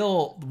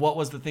reveal what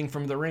was the thing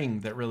from The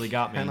Ring that really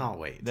got me. Cannot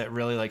wait. That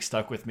really like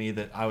stuck with me.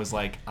 That I was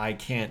like, I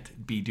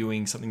can't be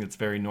doing something that's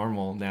very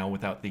normal now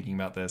without thinking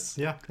about this.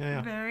 Yeah.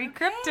 Very Hey,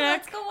 cryptic.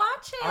 let's go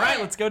watch it. All right,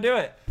 let's go do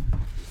it.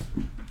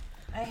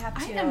 I have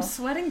I to. am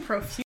sweating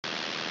profusely.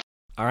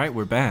 All right,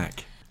 we're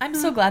back. I'm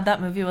so glad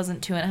that movie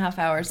wasn't 2.5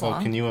 hours Oh,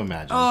 long. can you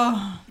imagine?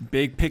 Oh,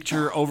 Big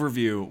picture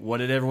overview. What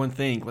did everyone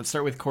think? Let's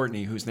start with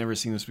Courtney, who's never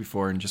seen this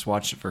before and just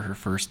watched it for her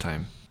first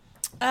time.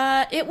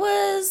 It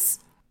was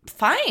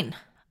fine.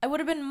 I would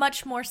have been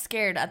much more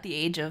scared at the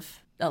age of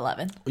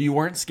 11. You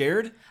weren't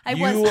scared? I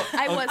You- was.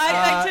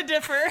 I beg to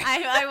differ.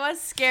 I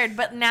was scared,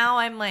 but now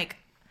I'm like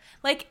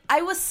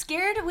I was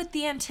scared with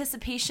the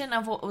anticipation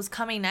of what was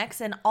coming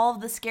next, and all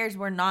of the scares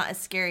were not as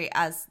scary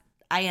as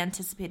I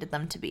anticipated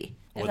them to be.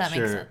 If that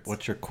makes sense.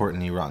 What's your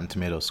Courtney Rotten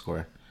Tomatoes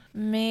score?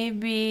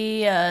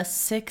 Maybe a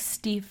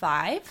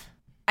 65.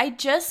 I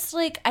just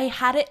I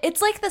had it.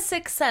 It's like The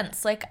Sixth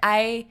Sense. Like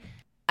I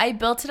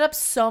built it up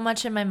so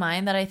much in my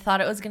mind that I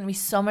thought it was going to be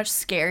so much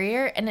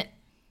scarier, and it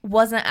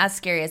wasn't as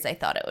scary as I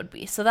thought it would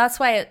be. So that's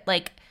why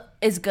it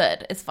is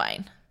good. It's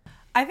fine.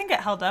 I think it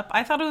held up.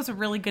 I thought it was a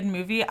really good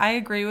movie. I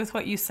agree with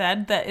what you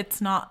said that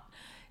it's not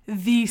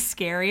the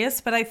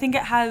scariest, but I think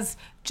it has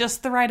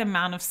just the right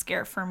amount of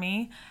scare for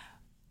me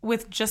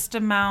with just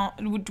the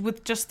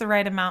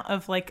right amount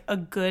of like a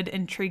good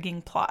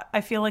intriguing plot.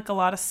 I feel like a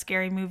lot of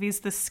scary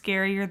movies, the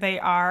scarier they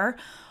are,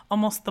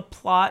 almost the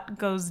plot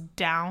goes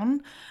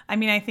down. I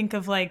mean, I think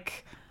of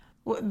like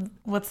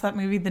what's that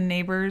movie, The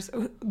Neighbors,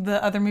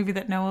 the other movie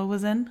that Noah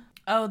was in?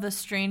 Oh, The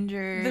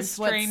Strangers. The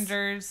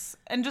Strangers.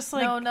 And just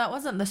like No, that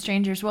wasn't The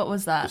Strangers. What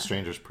was that? The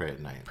Strangers Pray at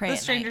Night. The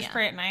Strangers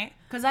Pray at Night.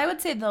 Because I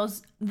would say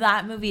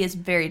that movie is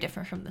very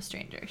different from The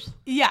Strangers.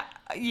 Yeah.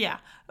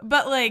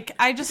 But like,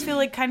 I just feel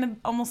like kind of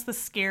almost the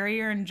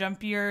scarier and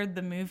jumpier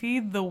the movie,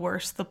 the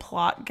worse the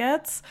plot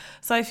gets.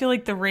 So I feel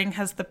like The Ring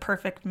has the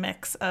perfect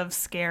mix of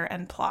scare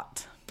and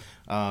plot.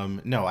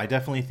 No, I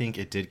definitely think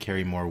it did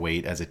carry more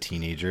weight as a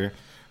teenager.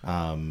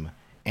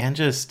 And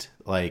just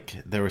like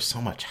there was so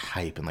much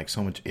hype and like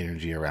so much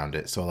energy around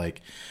it. So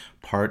like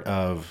part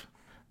of,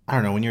 I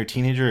don't know, when you're a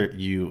teenager,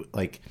 you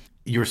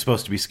were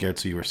supposed to be scared,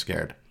 so you were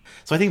scared.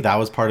 So I think that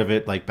was part of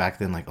it. Like back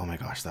then, like, oh my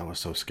gosh, that was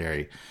so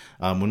scary.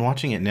 When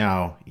watching it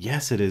now,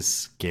 yes, it is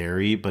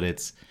scary, but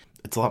it's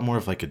a lot more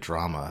of like a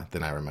drama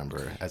than I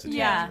remember as a teenager.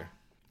 Yeah.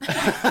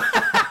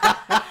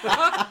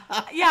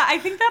 Yeah, I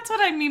think that's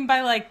what I mean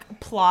by like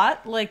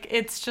plot. Like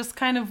it's just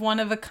kind of one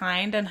of a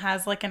kind and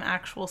has like an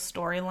actual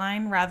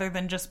storyline rather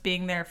than just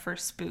being there for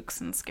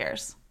spooks and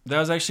scares. That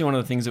was actually one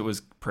of the things that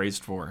was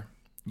praised for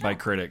by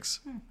critics,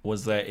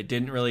 was that it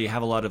didn't really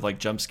have a lot of like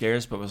jump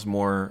scares, but was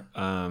more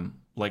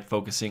like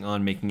focusing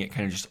on making it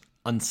kind of just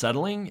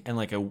unsettling and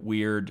like a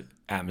weird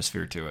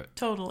atmosphere to it.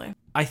 Totally.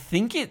 I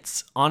think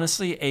it's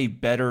honestly a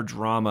better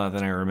drama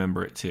than I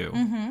remember it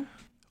too.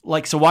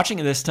 Like, so watching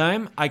it this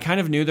time, I kind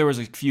of knew there was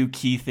a few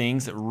key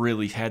things that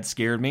really had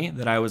scared me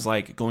that I was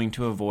like going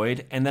to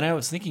avoid. And then I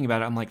was thinking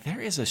about it. I'm like, there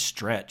is a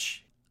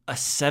stretch, a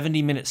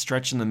 70-minute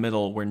stretch in the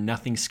middle where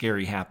nothing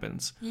scary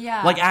happens.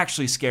 Yeah. Like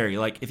actually scary.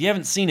 Like if you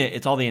haven't seen it,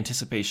 it's all the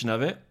anticipation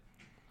of it,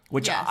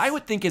 which Yes. I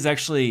would think is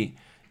actually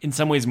in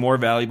some ways more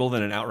valuable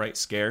than an outright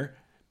scare,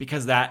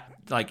 because that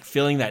like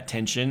feeling that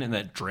tension and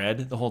that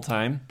dread the whole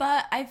time.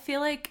 But I feel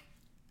like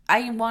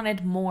I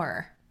wanted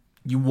more.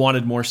 You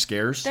wanted more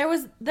scares? There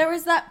was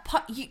that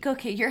part.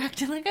 Okay, you're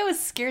acting like I was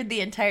scared the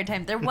entire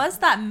time. There was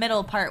that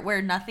middle part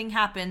where nothing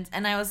happens,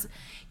 and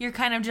you're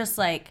kind of just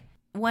like,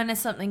 when is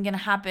something gonna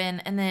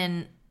happen? And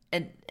then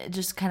it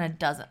just kind of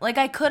doesn't. Like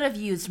I could have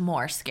used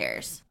more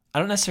scares. I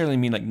don't necessarily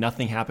mean like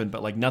nothing happened,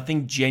 but like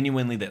nothing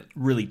genuinely that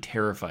really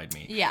terrified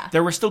me. Yeah.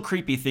 There were still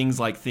creepy things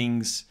like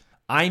things.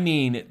 I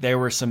mean, there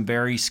were some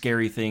very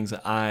scary things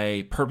that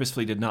I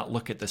purposefully did not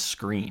look at the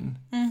screen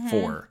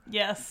for.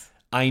 Yes.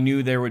 I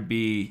knew there would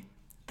be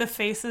The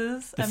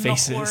faces the and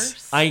faces. the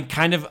horse. I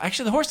kind of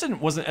actually the horse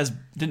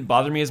didn't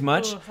bother me as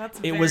much. Ooh, that's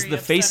It was very the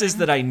faces upsetting.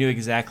 that I knew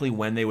exactly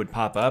when they would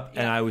pop up,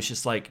 and I was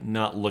just like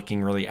not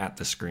looking really at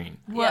the screen.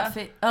 What?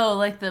 Oh,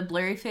 like the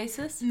blurry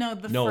faces? No,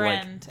 the No,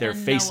 friend like their and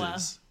faces.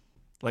 Noah.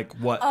 Like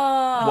what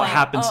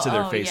happens to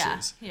their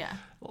faces. Yeah.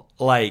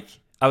 Like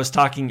I was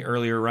talking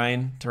earlier, to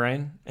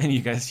Ryan, and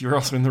you were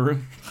also in the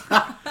room.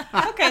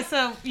 Okay,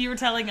 so you were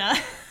telling us.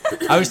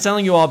 I was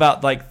telling you all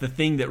about like the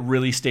thing that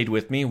really stayed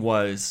with me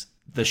was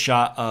the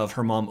shot of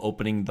her mom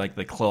opening like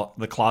the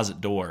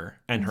closet door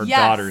and her Yes.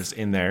 daughter's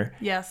in there.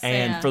 Yes.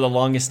 And Yeah. for the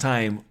longest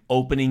time,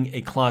 opening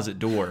a closet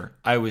door,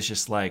 I was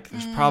just like,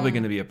 there's probably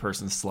going to be a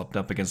person slumped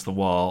up against the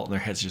wall and their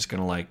head's just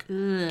going to like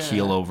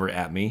keel over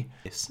at me.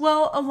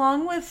 Well,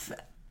 along with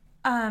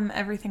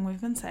everything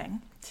we've been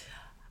saying,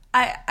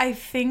 I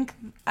think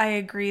I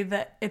agree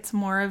that it's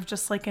more of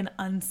just like an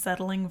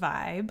unsettling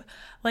vibe.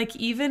 Like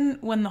even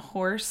when the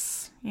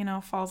horse,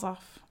 falls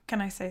off. Can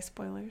I say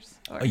spoilers?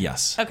 Or,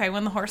 Yes. Okay,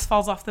 when the horse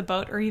falls off the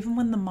boat, or even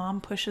when the mom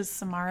pushes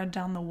Samara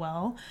down the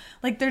well,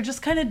 like they're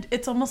just kind of,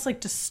 it's almost like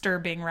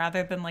disturbing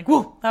rather than like,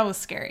 whoa, that was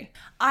scary.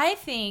 I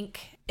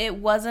think it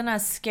wasn't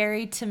as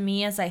scary to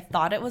me as I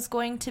thought it was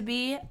going to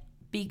be,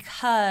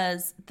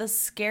 because the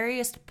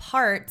scariest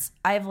parts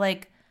I've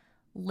like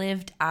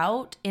lived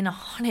out in a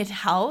haunted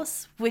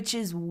house, which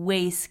is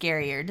way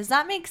scarier. Does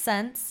that make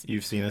sense?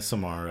 You've seen a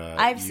Samara.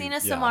 I've seen a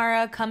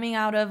Samara coming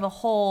out of a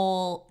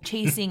hole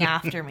chasing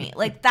after me.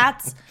 Like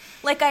that's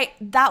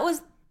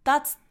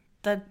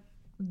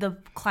the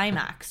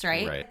climax,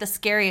 right? Right. The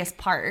scariest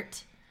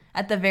part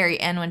at the very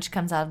end when she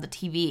comes out of the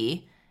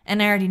TV,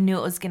 and I already knew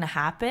it was going to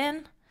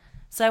happen.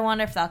 So I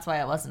wonder if that's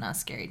why it wasn't as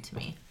scary to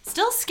me.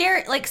 Still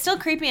scary, like still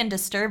creepy and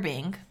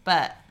disturbing,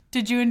 but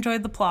Did you enjoy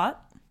the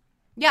plot?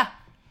 yeah.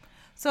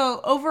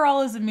 So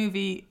overall, as a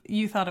movie,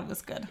 you thought it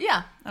was good.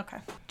 Yeah. Okay.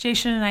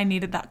 Jason and I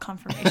needed that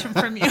confirmation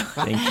from you.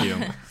 Thank you.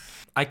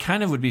 I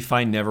kind of would be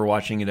fine never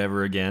watching it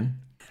ever again.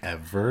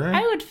 Ever?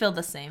 I would feel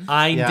the same.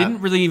 I Yeah.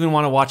 didn't really even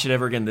want to watch it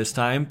ever again this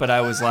time, but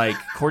I was like,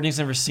 Courtney's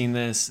never seen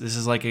this. This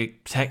is like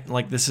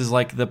this is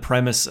like the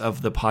premise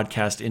of the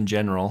podcast in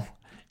general,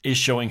 is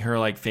showing her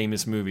like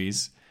famous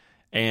movies.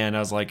 And I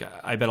was like,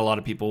 I bet a lot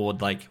of people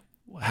would like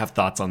have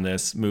thoughts on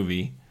this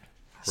movie.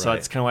 So Right.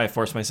 that's kind of why I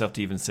forced myself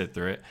to even sit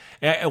through it.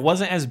 It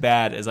wasn't as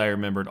bad as I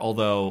remembered,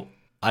 although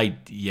I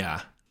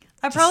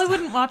probably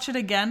wouldn't watch it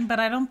again, but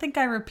I don't think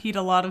I repeat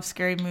a lot of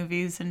scary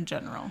movies in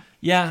general.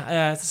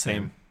 Yeah, it's the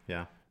same.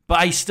 Yeah. But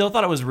I still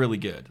thought it was really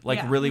good, like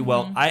Yeah. really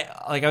well. I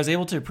was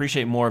able to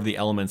appreciate more of the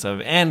elements of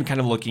it, and kind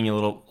of looking a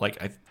little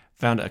like I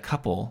found a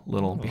couple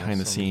little behind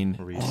the scene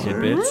research.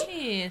 tidbits.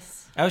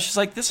 Jeez. I was just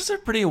like, this is a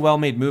pretty well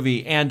made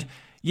movie, and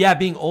yeah,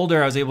 being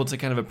older, I was able to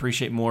kind of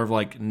appreciate more of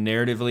like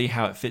narratively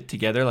how it fit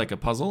together like a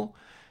puzzle,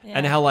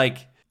 and how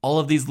like all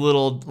of these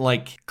little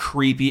like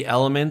creepy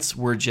elements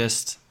were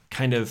just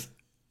kind of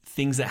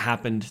things that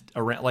happened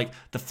around, like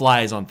the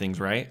flies on things,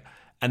 right?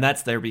 And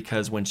that's there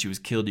because when she was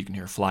killed, you can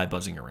hear a fly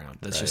buzzing around.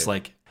 That's just Right.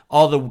 like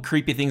all the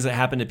creepy things that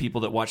happen to people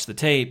that watch the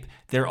tape.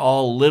 They're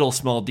all little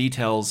small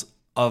details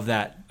of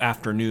that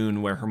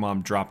afternoon where her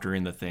mom dropped her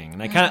in the thing.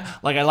 And I kind of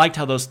like, I liked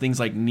how those things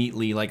like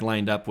neatly like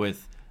lined up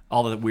with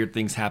all the weird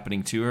things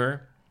happening to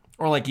her.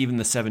 Or like even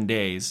the 7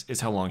 days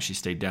is how long she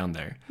stayed down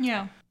there.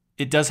 Yeah.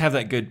 It does have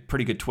that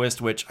pretty good twist,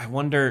 which I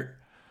wonder,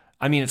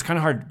 I mean, it's kind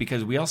of hard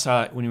because we all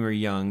saw it when we were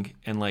young,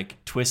 and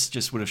like twists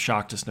just would have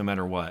shocked us no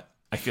matter what.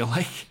 I feel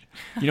like,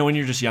 when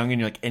you're just young and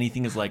you're like,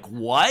 anything is like,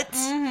 what?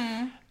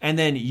 Mm-hmm. And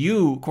then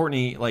you,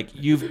 Courtney, like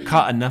you've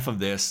caught enough of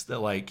this that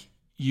like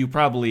you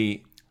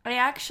probably, I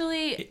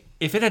actually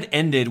if it had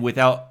ended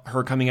without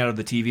her coming out of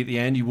the TV at the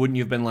end, you wouldn't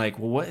have been like,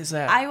 well, what is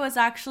that? I was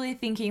actually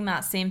thinking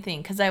that same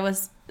thing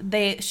because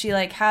she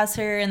like has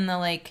her in the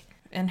like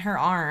in her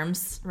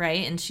arms,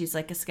 right? And she's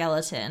like a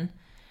skeleton.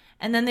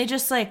 And then they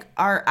just like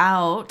are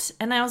out.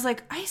 And I was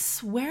like, I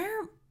swear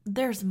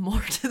there's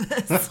more to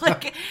this.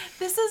 Like,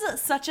 this is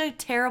such a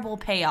terrible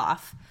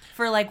payoff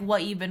for like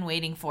what you've been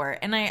waiting for.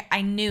 And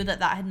I knew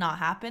that had not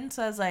happened.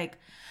 So I was like,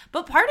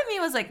 but part of me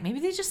was like, maybe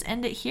they just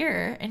end it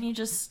here and you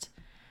just,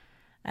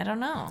 I don't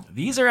know.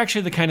 These are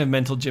actually the kind of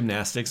mental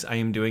gymnastics I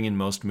am doing in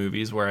most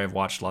movies where I've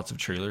watched lots of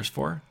trailers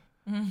for.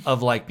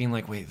 Of like being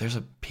like, wait, there's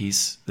a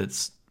piece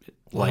that's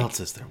What like, else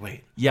is there?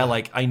 Wait. yeah,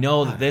 like I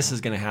know that this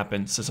is going to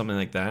happen. So something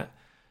like that.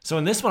 So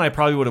in this one, I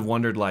probably would have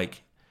wondered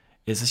like,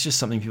 is this just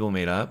something people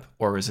made up,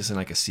 or is this in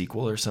like a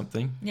sequel or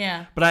something?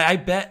 Yeah. But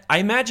I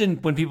imagine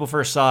when people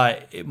first saw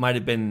it, it might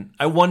have been.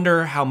 I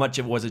wonder how much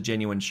it was a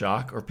genuine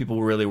shock, or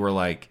people really were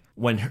like,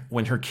 when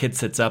her kid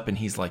sits up and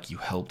he's like, "You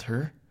helped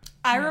her."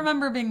 I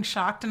remember being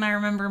shocked, and I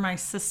remember my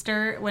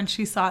sister, when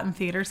she saw it in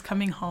theaters,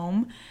 coming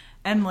home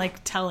and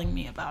like telling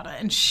me about it,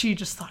 and she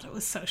just thought it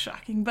was so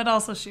shocking. But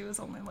also, she was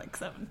only like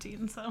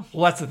 17, so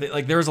Well, that's the thing.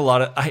 Like there was a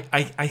lot of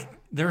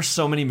there were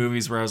so many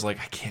movies where I was like,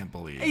 I can't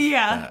believe.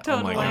 Yeah, that.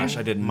 totally. Oh my gosh,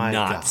 I did My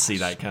not gosh. see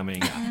that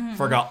coming.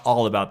 Forgot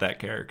all about that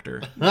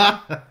character.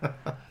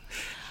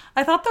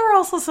 I thought there were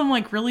also some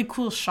like really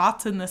cool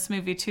shots in this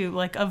movie too,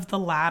 like of the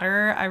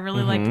ladder. I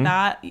really liked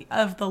that,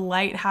 of the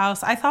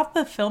lighthouse. I thought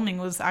the filming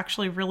was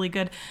actually really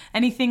good.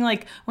 Anything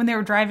like when they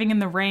were driving in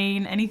the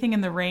rain, anything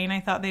in the rain, I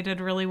thought they did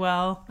really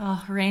well.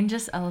 Oh, rain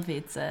just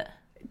elevates it.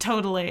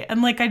 Totally.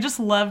 And like I just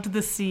loved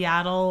the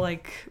Seattle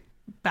like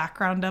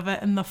background of it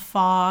and the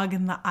fog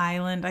and the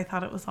island. I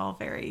thought it was all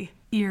very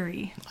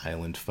eerie.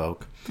 Island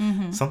folk.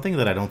 Something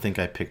that I don't think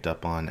I picked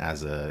up on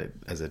as a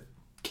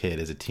kid,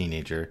 as a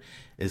teenager,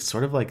 is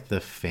sort of like the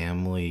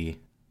family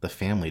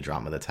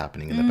drama that's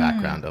happening in the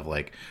background of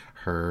like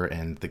her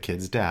and the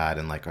kid's dad,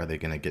 and like, are they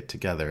going to get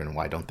together, and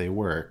why don't they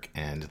work,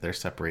 and they're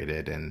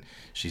separated, and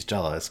she's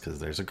jealous because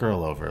there's a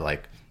girl over,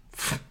 like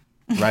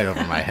right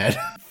over my head.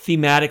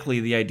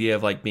 Thematically, the idea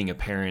of like being a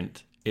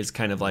parent is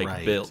kind of like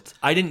Right. built.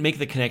 I didn't make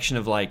the connection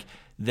of like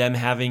them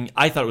having.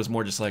 I thought it was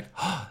more just like,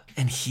 oh,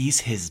 and he's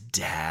his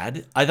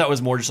dad. I thought it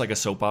was more just like a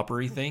soap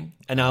opera thing.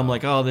 And now I'm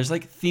like, oh, there's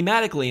like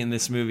thematically in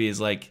this movie is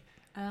like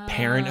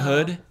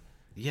parenthood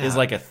Yeah. is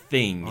like a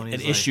thing, Oh, an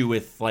he's like- issue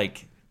with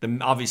like the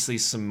obviously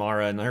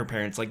Samara and her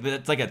parents. Like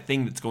that's like a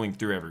thing that's going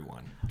through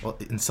everyone. Well,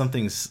 and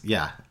something's,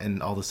 yeah,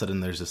 and all of a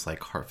sudden there's this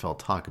like heartfelt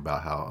talk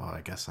about how, oh,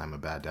 I guess I'm a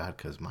bad dad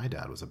because my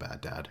dad was a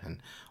bad dad, and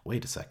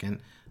wait a second,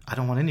 I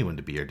don't want anyone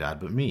to be your dad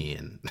but me,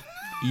 and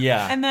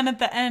Yeah. And then at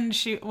the end,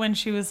 when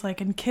she was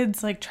like, and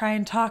kids like try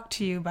and talk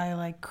to you by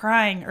like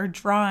crying or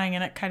drawing,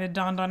 and it kind of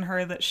dawned on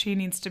her that she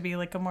needs to be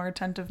like a more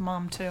attentive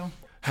mom too.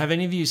 Have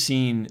any of you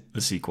seen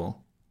the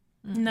sequel?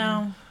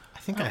 No. I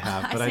think I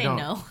have, I but say I don't.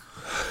 no.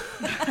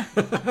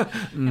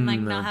 I'm like,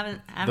 no,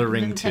 haven't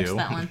Ring didn't touch 2.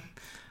 that one.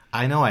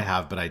 I know I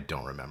have, but I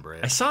don't remember I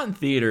it. saw it in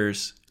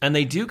theaters, and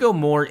they do go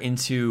more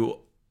into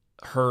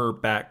her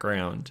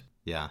background.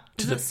 Yeah,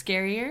 Is it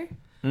scarier?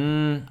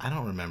 I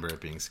don't remember it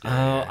being scary.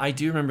 Oh, I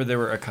do remember there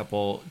were a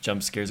couple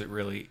jump scares that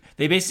really.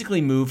 They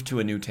basically moved to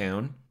a new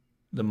town,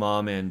 the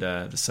mom and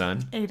the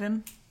son.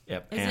 Aiden.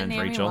 Yep, Is it and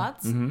Naomi Rachel.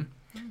 Watts?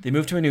 They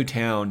moved to a new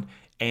town,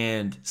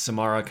 and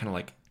Samara kind of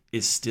like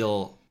is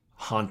still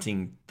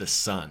haunting the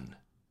son.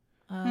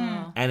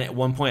 Oh. And at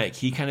one point, like,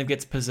 he kind of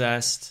gets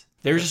possessed.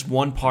 There's just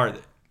one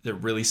part that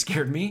really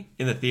scared me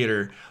in the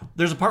theater.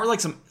 There's a part where like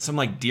some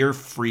like deer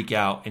freak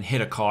out and hit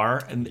a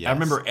car, and I Yes.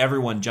 remember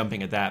everyone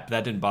jumping at that, but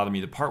that didn't bother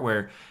me. The part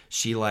where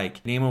she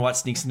like Naomi Watts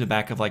sneaks in the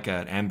back of like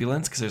an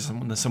ambulance because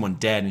there's someone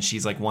dead, and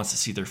she's like wants to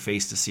see their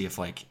face to see if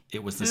like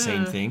it was the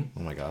same thing,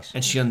 Oh my gosh.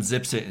 and she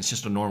unzips it, and it's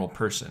just a normal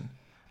person.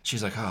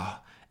 She's like, oh,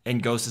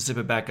 and goes to zip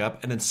it back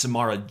up, and then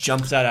Samara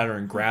jumps out at her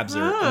and grabs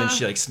her, and then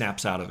she like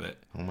snaps out of it.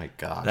 Oh my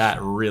gosh.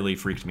 That really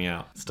freaked me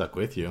out. stuck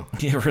with you.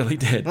 It really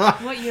did.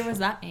 What year was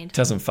that made?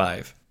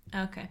 2005.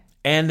 Okay.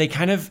 And they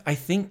kind of, I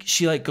think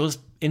she like goes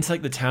into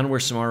like the town where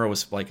Samara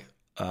was like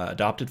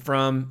adopted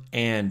from,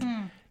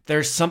 and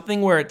there's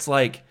something where it's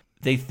like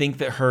they think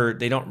that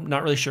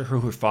not really sure who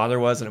her father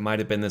was, and it might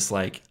have been this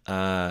like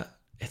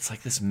it's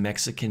like this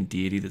Mexican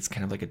deity that's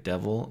kind of like a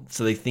devil.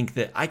 So they think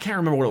that, I can't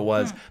remember what it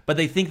was, but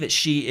they think that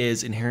she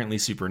is inherently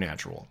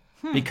supernatural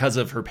because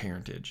of her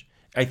parentage,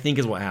 I think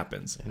is what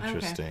happens.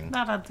 Interesting.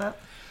 That adds up.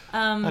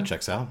 That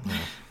checks out.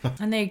 Yeah.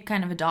 And they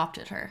kind of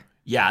adopted her.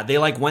 Yeah, they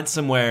like went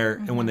somewhere,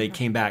 and when they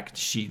came back,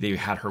 they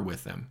had her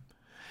with them.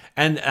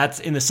 And that's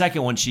in the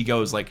second one. She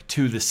goes like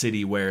to the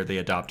city where they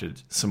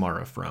adopted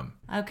Samara from.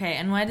 Okay,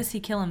 and why does he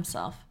kill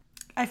himself?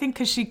 I think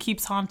because she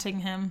keeps haunting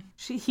him.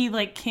 He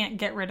like can't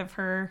get rid of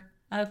her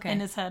Okay. in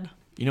his head.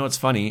 You know what's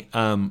funny?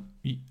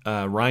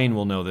 Ryan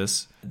will know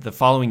this. The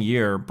following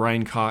year,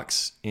 Brian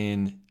Cox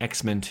in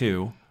X-Men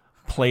 2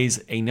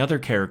 plays another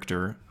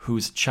character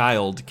whose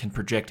child can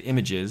project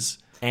images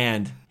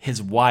and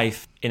his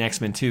wife in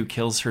X-Men 2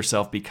 kills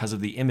herself because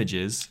of the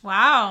images.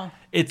 Wow.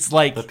 It's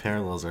like, The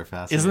parallels are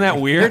fascinating. isn't that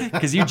weird?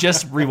 Because you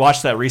just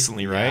rewatched that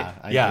recently, right?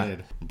 Yeah, I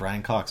did.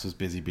 Brian Cox was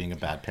busy being a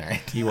bad parent.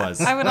 He was.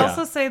 I would Yeah.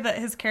 also say that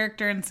his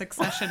character in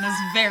Succession is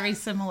very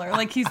similar.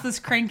 Like, he's this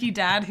cranky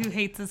dad who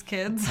hates his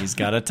kids. He's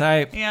got a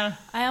type. Yeah.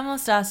 I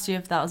almost asked you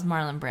if that was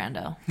Marlon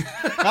Brando.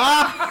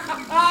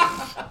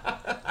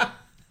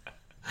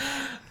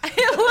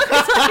 It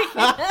looks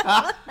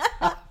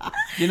like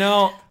You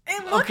know,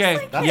 it looks okay.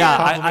 like That's Yeah, a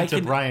compliment I to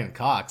can. Brian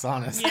Cox,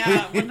 honestly.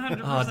 Yeah,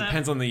 100%. Oh, it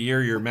depends on the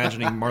year you're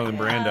imagining Marlon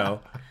Brando.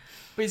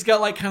 But he's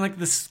got like kind of like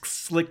this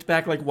slicked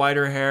back, like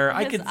wider hair.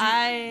 I his could.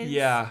 eyes.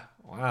 Yeah.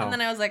 Wow. And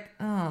then I was like,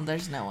 oh,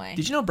 there's no way.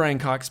 Did you know Brian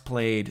Cox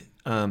played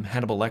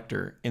Hannibal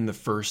Lecter in the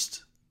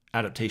first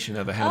adaptation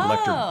of a Hannibal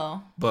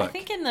Lecter book? I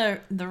think in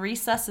the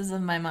recesses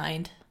of my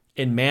mind.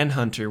 In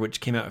Manhunter,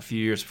 which came out a few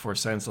years before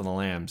Silence of the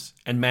Lambs,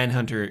 and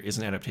Manhunter is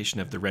an adaptation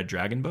of the Red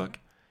Dragon book.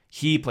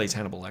 He plays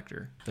Hannibal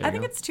Lecter. There I you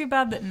think go. it's too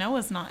bad that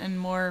Noah's not in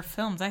more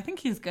films. I think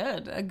he's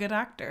good. A good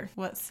actor.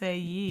 What say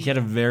ye? He had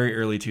a very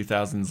early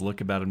 2000s look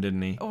about him,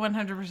 didn't he?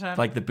 100%.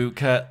 Like the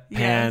bootcut Yes.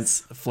 pants,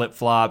 flip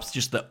flops,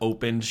 just the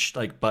open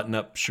like button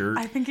up shirt.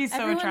 I think he's so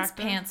Everyone's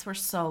attractive. pants were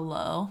so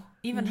low.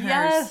 Even hers.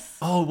 Yes.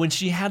 Oh, when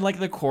she had like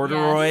the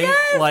corduroy,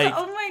 Yes. like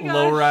Oh my gosh.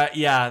 low rise.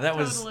 Yeah, that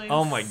was. Totally.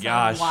 Oh my So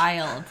gosh.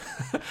 wild.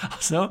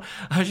 So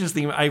I was just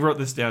thinking. I wrote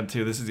this down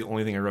too. This is the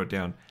only thing I wrote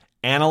down.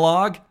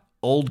 Analog.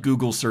 Old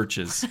Google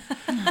searches.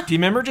 Do you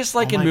remember just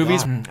like Oh in my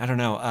movies, God. I don't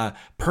know,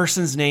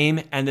 person's name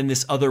and then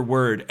this other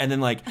word and then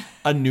like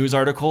a news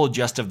article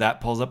just of that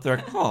pulls up. They're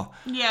like, oh,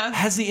 Yes.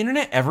 has the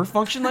internet ever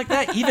functioned like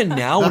that? Even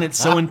now when it's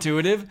so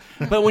intuitive.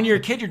 But when you're a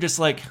kid, you're just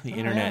like the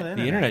internet.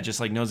 The internet just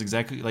like knows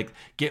exactly like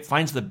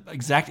finds the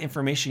exact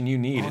information you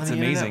need. Well, It's the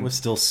internet amazing. was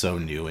still so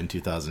new in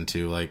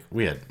 2002. Like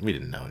we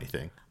didn't know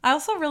anything. I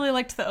also really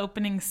liked the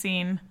opening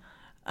scene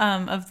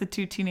of the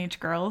two teenage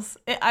girls.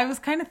 I was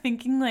kind of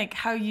thinking like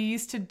how you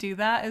used to do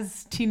that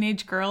as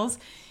teenage girls.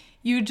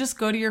 You would just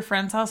go to your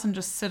friend's house and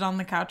just sit on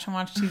the couch and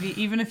watch TV.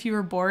 Even if you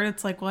were bored,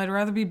 it's like, well, I'd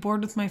rather be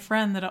bored with my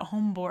friend than at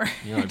home bored.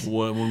 You're like,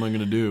 what am I going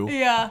to do?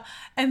 Yeah.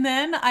 And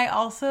then I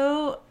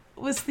also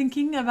was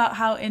thinking about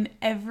how in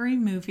every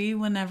movie,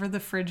 whenever the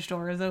fridge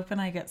door is open,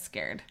 I get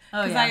scared.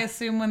 Oh, Because yeah. I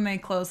assume when they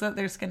close it,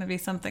 there's going to be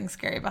something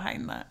scary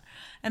behind that.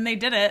 And they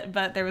did it,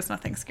 but there was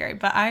nothing scary.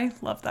 But I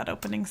love that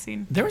opening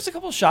scene. There was a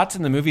couple shots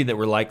in the movie that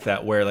were like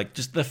that, where like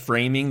just the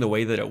framing, the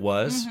way that it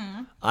was,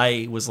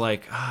 I was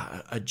like,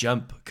 a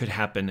jump could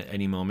happen at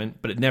any moment,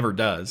 but it never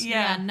does.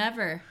 Yeah.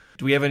 Never.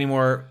 Do we have any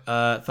more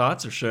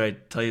thoughts, or should I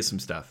tell you some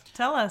stuff?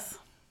 Tell us.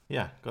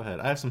 Yeah, go ahead.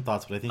 I have some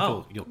thoughts, but I think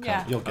Oh, you'll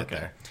get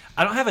there.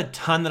 I don't have a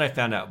ton that I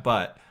found out,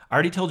 but I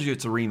already told you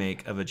it's a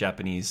remake of a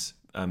Japanese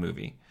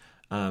movie.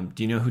 Do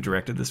you know who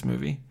directed this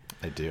movie?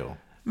 I do.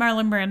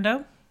 Marlon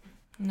Brando.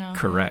 No.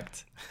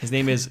 Correct. His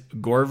name is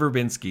Gore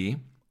Verbinski.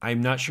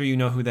 I'm not sure you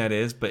know who that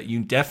is, but you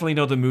definitely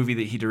know the movie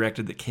that he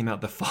directed that came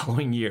out the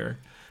following year.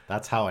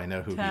 That's how I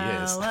know who Tell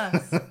he is.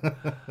 us.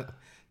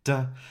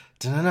 Da,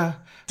 da, da,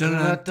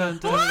 da, da,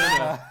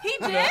 da. He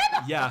did?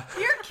 Yeah.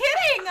 You're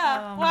kidding!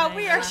 Wow,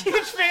 we are gosh.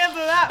 huge fans of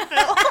that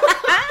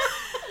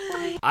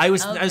film. I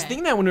was Okay.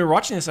 thinking that when we were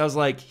watching this, I was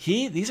like,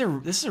 this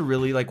is a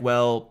really like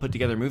well put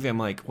together movie. I'm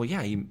like, well,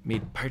 yeah, he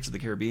made Pirates of the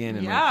Caribbean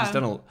and like Yeah. he's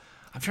done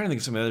I'm trying to think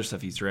of some other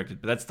stuff he's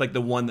directed, but that's like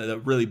the one, the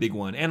really big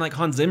one. And like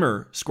Hans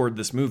Zimmer scored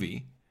this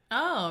movie.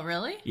 Oh,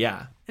 really?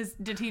 Yeah.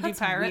 Did he That's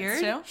do Pirates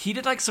weird. too? He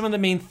did like some of the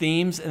main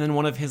themes, and then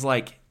one of his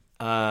like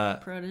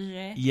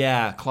Protege.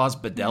 yeah, Klaus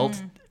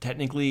Badelt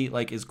technically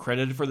like is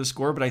credited for the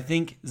score, but I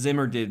think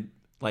Zimmer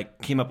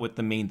came up with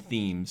the main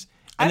themes.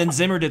 And then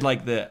Zimmer did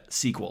like the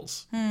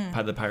sequels,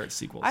 the Pirates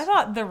sequels. I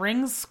thought the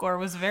Rings score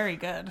was very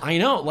good. I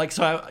know, like,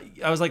 so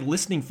I was like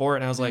listening for it,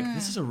 and I was like,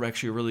 this is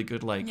actually a really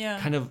good, like, Yeah.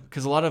 kind of,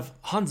 because a lot of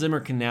Hans Zimmer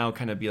can now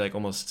kind of be like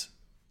almost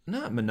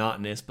not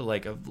monotonous, but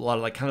like a lot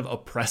of like kind of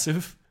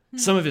oppressive.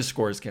 Some of his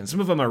scores can. Some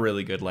of them are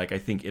really good. Like I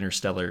think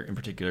Interstellar in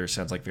particular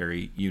sounds like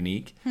very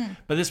unique,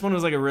 but this one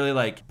was like a really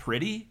like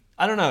pretty.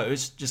 I don't know. It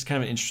was just kind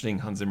of an interesting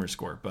Hans Zimmer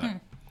score. But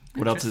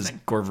what else has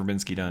Interesting. Gore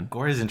Verbinski done?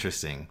 Gore is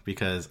interesting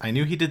because I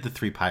knew he did the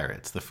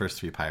first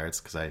three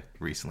Pirates, because I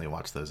recently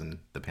watched those in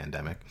the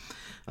pandemic.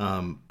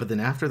 But then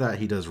after that,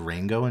 he does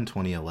Rango in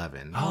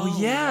 2011, Oh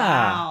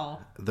yeah. Wow.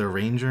 the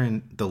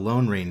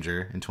Lone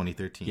Ranger in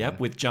 2013. Yep,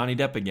 with Johnny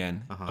Depp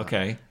again.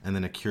 Okay. And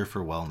then A Cure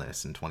for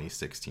Wellness in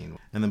 2016.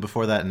 And then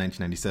before that, in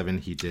 1997,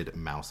 he did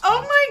Mouse Oh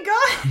Hunt.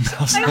 my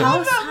gosh! I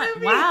love that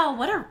movie. Wow,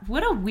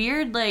 what a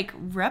weird like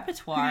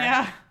repertoire.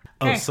 Yeah.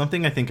 Oh, Okay.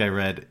 something I think I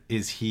read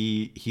is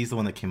he's the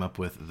one that came up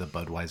with the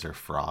Budweiser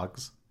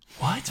frogs.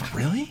 What?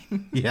 Really?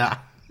 Yeah.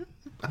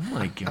 Oh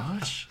my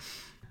gosh.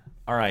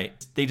 All right.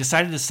 They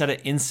decided to set it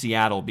in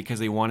Seattle because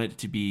they wanted it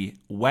to be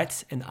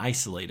wet and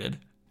isolated,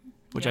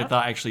 which I Yep.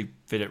 thought actually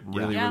fit it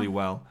really, Yeah. really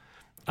well.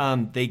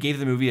 They gave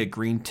the movie a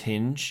green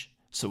tinge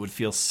so it would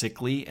feel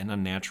sickly and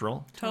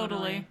unnatural.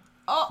 Totally.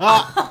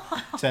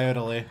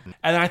 Totally.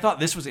 And I thought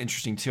this was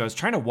interesting too. I was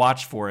trying to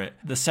watch for it.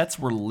 The sets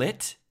were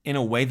lit in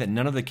a way that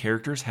none of the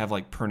characters have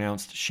like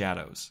pronounced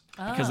shadows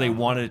because they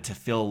wanted it to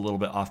feel a little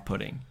bit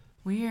off-putting.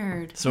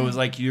 Weird. So it was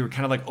like you were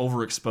kind of like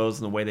overexposed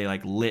in the way they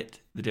like lit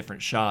the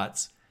different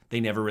shots. They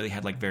never really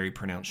had like very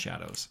pronounced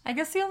shadows. I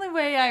guess the only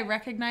way I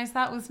recognized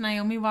that was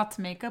Naomi Watts'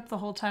 makeup. The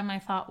whole time I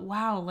thought,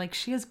 wow, like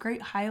she has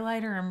great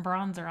highlighter and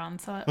bronzer on.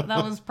 So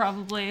that was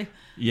probably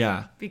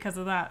Yeah. because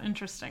of that.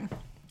 Interesting.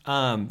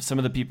 Some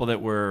of the people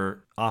that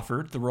were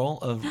offered the role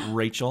of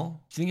Rachel.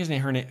 Do you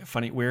think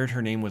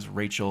her name was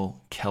Rachel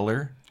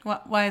Keller?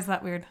 Why is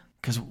that weird?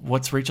 Because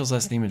what's Rachel's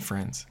last name in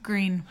Friends?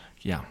 Green.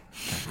 Yeah.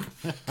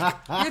 You're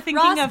thinking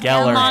Ross of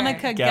Geller.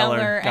 Monica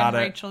Geller Got and it.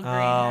 Rachel Green.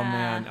 Oh,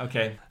 man.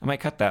 Okay. I might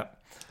cut that.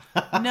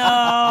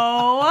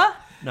 No.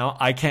 No,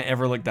 I can't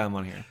ever look down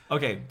on here.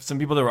 Okay. Some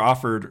people that were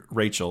offered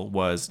Rachel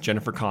was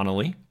Jennifer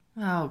Connelly.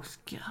 Oh,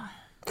 God.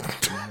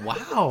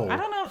 Wow. I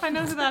don't know if I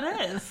know who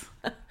that is.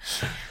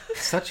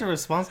 Such a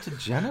response to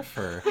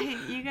Jennifer.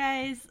 You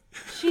guys,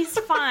 she's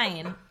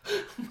fine.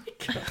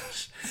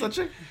 Such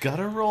a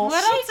guttural.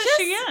 What else is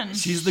she in?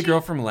 She's the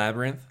girl from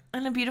Labyrinth.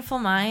 In A Beautiful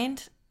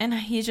Mind, and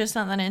he's just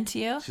not that into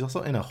you. She's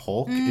also in a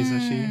Hulk, isn't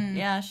she?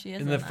 Yeah, she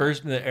is. In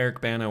the Eric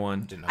Bana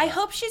one. Didn't know I that.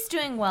 hope she's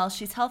doing well.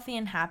 She's healthy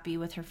and happy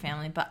with her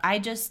family, but I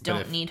just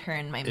don't if- need her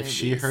in my If movies.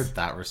 she heard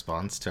that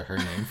response to her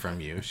name from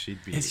you,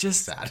 she'd be It's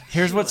just sad.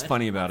 here's what's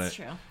funny about That's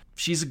it. true.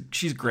 She's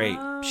great.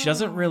 She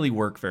doesn't really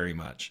work very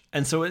much,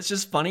 and so it's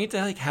just funny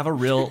to like have a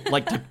real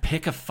like to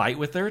pick a fight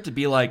with her to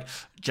be like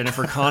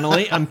Jennifer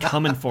Connelly, I'm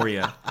coming for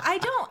you. I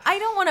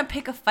don't want to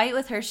pick a fight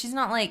with her. She's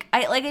not like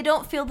I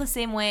don't feel the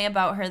same way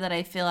about her that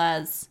I feel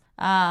as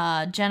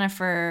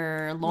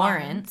Jennifer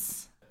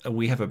Lawrence.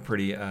 We have a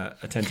pretty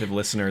attentive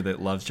listener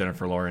that loves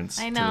Jennifer Lawrence.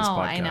 I to this know,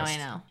 podcast. I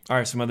know. All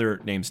right, some other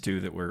names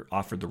too that were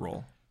offered the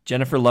role: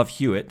 Jennifer Love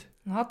Hewitt,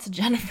 Lots of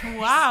Jennifer.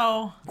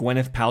 Wow.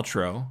 Gwyneth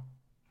Paltrow,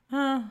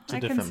 It's a I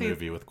can different see.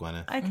 movie with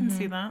Gwyneth. I can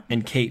see that.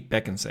 and Kate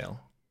Beckinsale.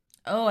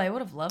 Oh, I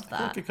would have loved I feel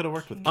that. like it could have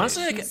worked with Kate.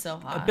 Honestly, like She's so a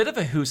hot. bit of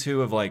a who's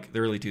who of like the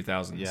early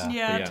 2000s. Yeah.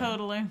 Yeah, But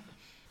totally.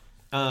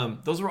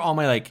 Those were all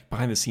my like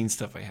behind the scenes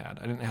stuff I had.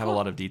 I didn't have a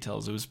lot of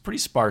details. It was pretty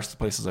sparse the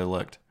places I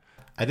looked.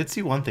 I did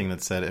see one thing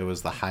that said it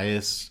was the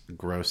highest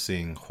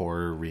grossing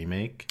horror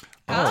remake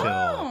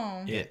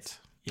until It.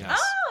 Yes.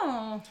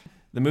 Oh.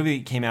 The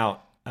movie came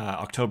out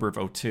October of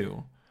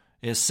 2002.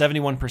 It is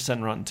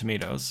 71% Rotten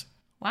Tomatoes.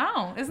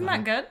 Wow. Isn't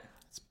that good?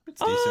 It's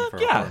decent for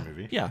a yeah. horror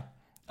movie. Yeah.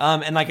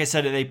 And like I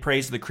said, they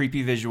praised the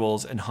creepy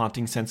visuals and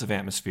haunting sense of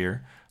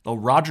atmosphere, though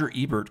Roger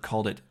Ebert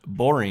called it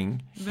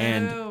boring Boo.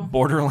 and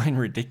borderline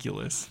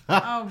ridiculous.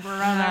 Oh,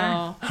 brother.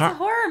 No, it's a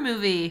horror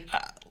movie.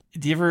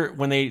 Do you ever,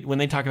 when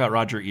they talk about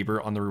Roger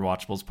Ebert on the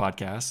Rewatchables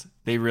podcast,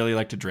 they really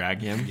like to drag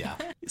him? Yeah.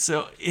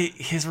 So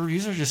his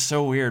reviews are just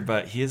so weird,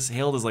 but he is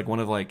hailed as like one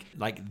of like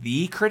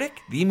the critic,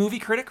 the movie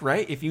critic,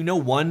 right? If you know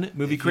one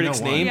movie critic's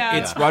know one. name, Yeah.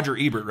 it's Roger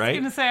Ebert, I'm right?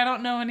 going to say I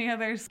don't know any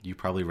others. You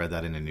probably read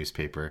that in a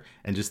newspaper,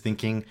 and just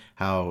thinking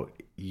how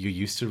you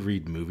used to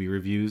read movie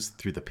reviews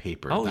through the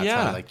paper. Oh, That's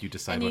yeah. how like you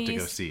decide And what you to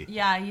go used- see.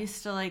 Yeah, I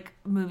used to like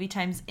movie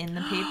times in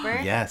the paper.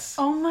 Yes.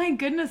 Oh my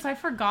goodness, I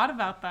forgot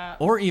about that.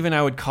 Or even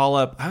I would call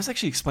up, I was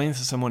actually explaining this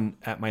to someone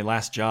at my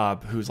last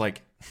job who's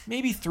like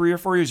maybe 3 or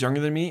 4 years younger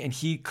than me, and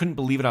he couldn't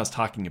believe what I was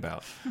talking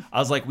about. I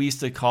was like, we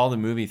used to call the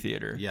movie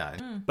theater. Yeah.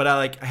 But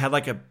I had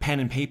like a pen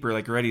and paper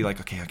like ready, like,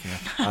 okay.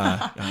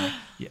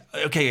 Yeah,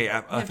 okay,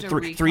 have to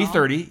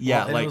 3:30.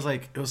 Yeah, And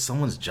like, it was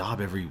someone's job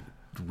every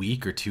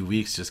week or 2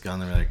 weeks, just gone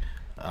there like,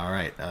 all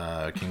right,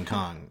 King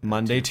Kong.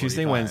 Monday,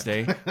 Tuesday, 2:45.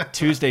 Wednesday,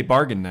 Tuesday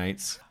bargain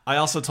nights. I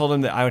also told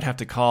him that I would have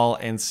to call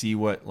and see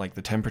what like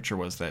the temperature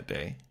was that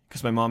day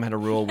because my mom had a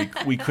rule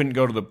we couldn't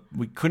go to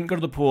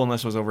the pool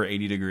unless it was over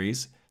 80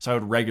 degrees. So I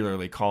would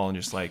regularly call and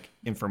just like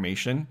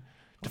information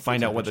to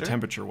find out what the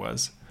temperature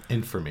was.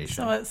 Information.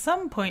 So at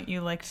some point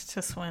you liked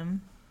to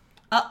swim.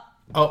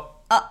 Oh,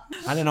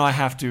 I don't know. I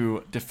have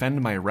to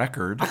defend my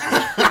record.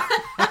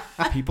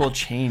 People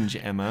change,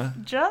 Emma.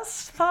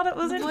 Just thought it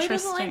was Boy doesn't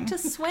interesting. like to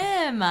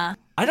swim.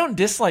 I don't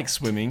dislike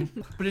swimming,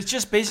 but it's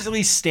just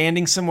basically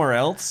standing somewhere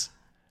else,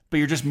 but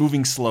you're just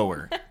moving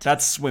slower.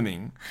 That's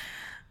swimming.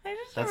 I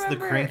just that's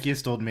remember. the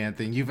crankiest old man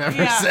thing you've ever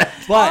Yeah. said.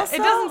 But It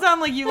doesn't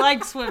sound like you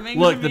like swimming.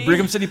 look, to the me.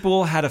 Brigham City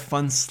pool had a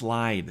fun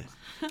slide.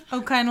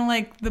 Oh, kind of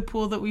like the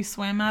pool that we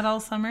swam at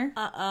all summer.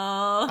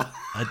 Oh,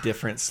 A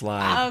different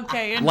slide.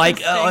 Okay, Like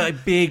interesting. a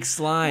big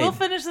slide. We'll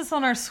finish this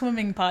on our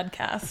swimming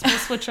podcast. We'll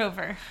switch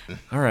over.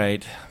 All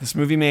right. This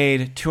movie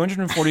made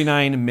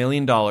 $249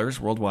 million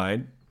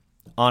worldwide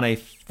on a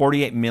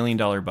 $48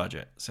 million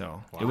budget.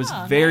 So it was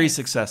very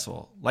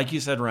successful. Like you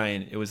said,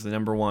 Ryan, it was the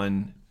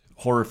 #1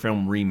 horror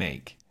film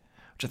remake,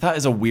 which I thought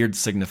is a weird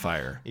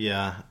signifier.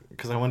 Yeah,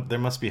 because there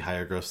must be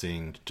higher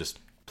grossing just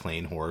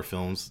plain horror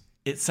films.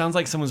 It sounds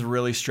like someone's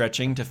really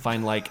stretching to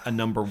find like a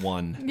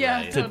 #1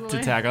 Yeah, Right. to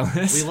totally. tag on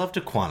this. We love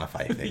to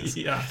quantify things.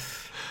 Yeah.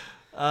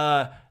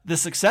 The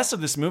success of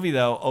this movie,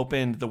 though,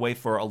 opened the way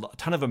for a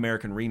ton of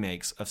American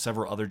remakes of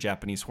several other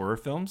Japanese horror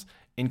films,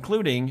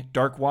 including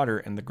Dark Water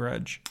and The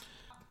Grudge.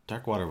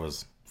 Dark Water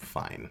was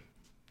fine.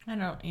 I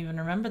don't even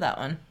remember that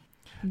one.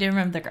 I do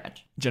remember The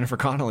Grudge. Jennifer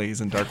Connelly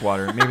is in Dark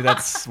Water. Maybe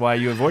that's why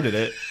you avoided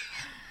it.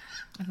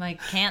 I'm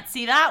like, can't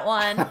see that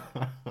one.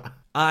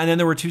 And then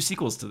there were 2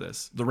 sequels to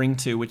this. The Ring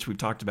 2, which we've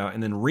talked about,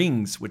 and then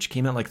Rings, which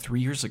came out like 3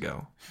 years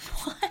ago.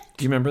 What?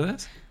 Do you remember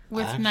this?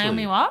 With Actually-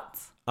 Naomi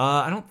Watts?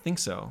 I don't think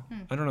so.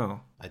 I don't know.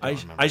 I don't I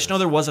remember just know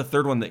this. there was a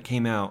third one that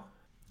came out.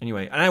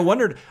 Anyway, and I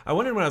wondered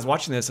when I was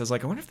watching this, I was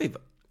like, I wonder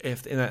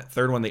if in that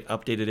third one they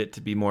updated it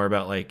to be more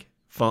about like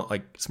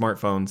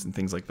smartphones and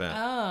things like that.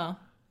 Oh.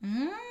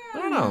 I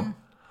don't know.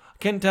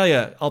 Can't tell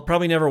you. I'll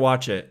probably never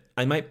watch it.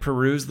 I might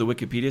peruse the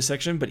Wikipedia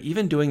section, but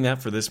even doing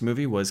that for this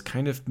movie was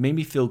kind of made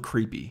me feel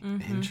creepy.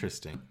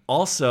 Interesting.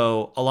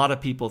 Also, a lot of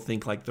people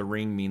think like the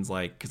ring means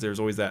like, because there's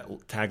always that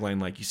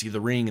tagline like you see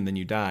the ring and then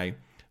you die.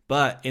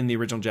 But in the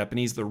original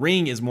Japanese, the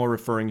ring is more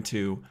referring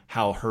to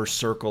how her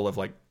circle of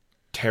like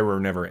terror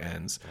never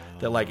ends.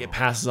 That like it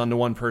passes on to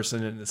one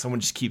person and someone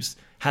just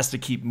has to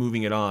keep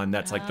moving it on.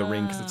 That's like the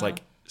ring because it's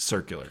like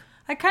circular.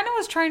 I kind of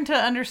was trying to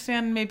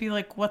understand maybe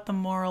like what the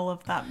moral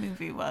of that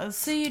movie was.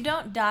 So you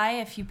don't die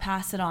if you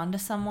pass it on to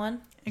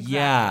someone?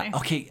 Yeah. Exactly.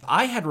 Okay.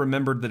 I had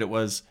remembered that it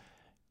was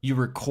you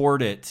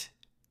record it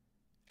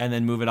and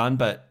then move it on,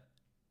 but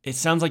it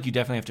sounds like you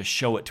definitely have to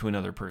show it to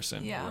another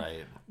person. Yeah.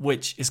 Right.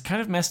 Which is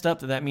kind of messed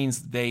up that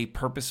means they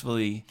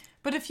purposefully,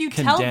 But if you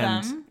tell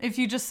Condemned. them, if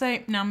you just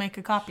say, now make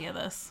a copy of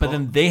this, but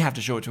then they have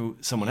to show it to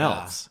someone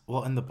Yeah. else.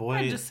 Well, and the boy,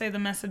 I just say the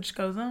message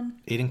goes on.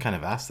 Aiden kind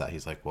of asked that.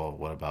 He's like, well,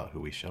 what about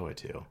who we show it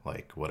to?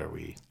 Like, what are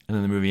we? And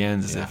then the movie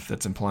ends as Yeah. if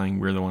that's implying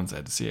we're the ones that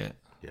had to see it.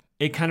 Yeah.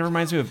 It kind of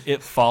reminds me of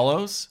It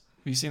Follows.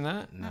 Have you seen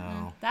that?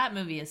 No. That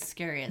movie is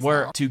scary as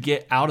Where hell. to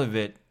get out of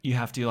it, you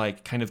have to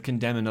like kind of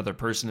condemn another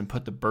person and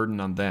put the burden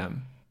on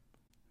them.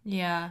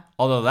 Yeah.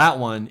 Although that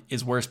one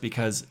is worse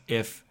because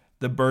if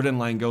the burden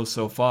line goes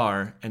so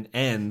far and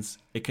ends,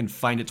 it can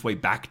find its way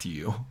back to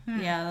you.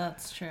 Yeah,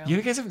 that's true.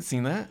 You guys haven't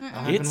seen that?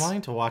 I've been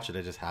wanting to watch it.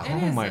 I just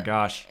haven't. Oh my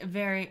gosh.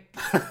 Very.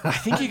 I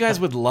think you guys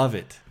would love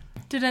it.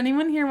 Did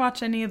anyone here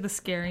watch any of the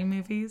scary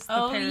movies? The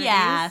Oh, parodies?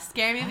 yeah.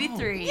 Scary Movie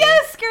 3.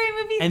 Yes, Scary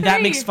Movie 3. And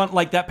that makes fun,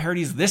 like that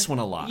parodies this one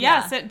a lot.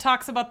 Yes, it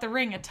talks about the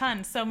ring a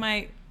ton. So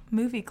my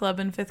movie club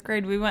in 5th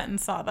grade, we went and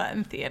saw that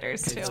in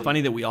theaters too. It's funny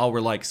that we all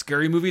were like,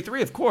 Scary Movie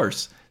 3, of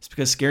course. It's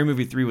because Scary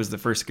Movie 3 was the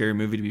first scary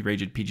movie to be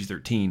rated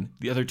PG-13.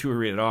 The other 2 were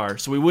rated R,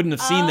 so we wouldn't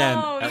have seen them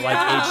Oh, at yeah.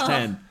 like age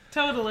 10.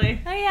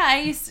 Totally. Oh,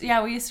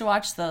 yeah. We used to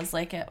watch those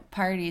like at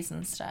parties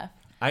and stuff.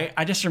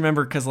 I just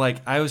remember because like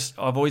I've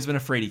always been a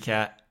fraidy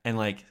cat, and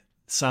like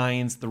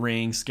Signs, The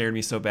Ring scared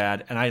me so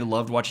bad, and I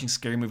loved watching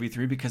Scary Movie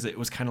 3 because it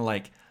was kind of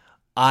like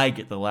I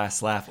get the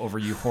last laugh over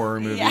you horror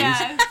movies.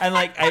 Yes. And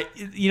like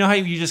you know how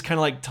you just kind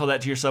of like tell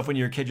that to yourself when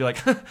you're a kid, you're like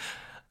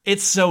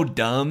it's so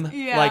dumb.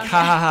 Yeah. Like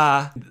ha ha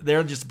ha,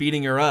 they're just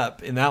beating her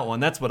up in that one.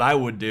 That's what I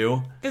would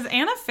do. Is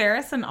Anna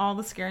Faris in all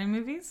the scary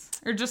movies?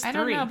 Or just I 3?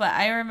 don't know, but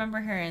I remember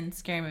her in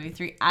Scary Movie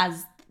 3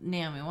 as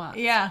Naomi Watts.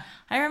 Yeah.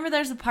 I remember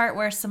there's a part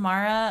where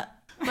Samara,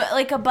 but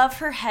like above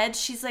her head,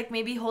 she's like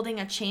maybe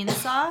holding a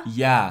chainsaw.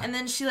 Yeah. And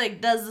then she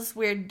like does this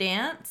weird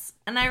dance.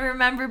 And I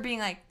remember being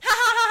like, ha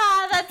ha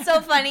ha, ha that's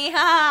so funny,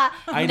 ha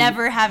ha. I-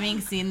 Never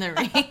having seen The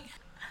Ring.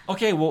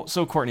 Okay, well,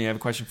 so Courtney, I have a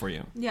question for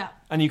you. Yeah.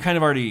 And you kind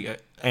of already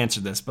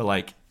answered this, but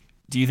like,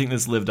 do you think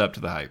this lived up to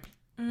the hype?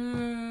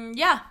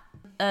 Yeah.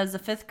 As a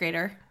 5th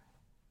grader,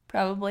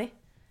 probably.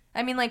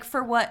 I mean, like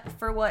for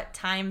what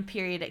time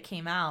period it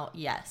came out,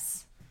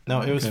 yes.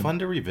 No, it was fun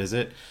to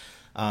revisit,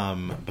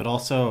 but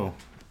also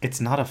it's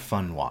not a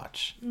fun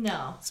watch.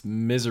 No. It's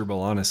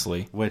miserable,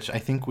 honestly. Which I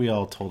think we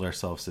all told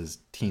ourselves as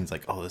teens,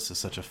 like, "Oh, this is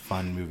such a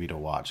fun movie to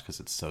watch because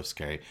it's so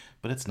scary."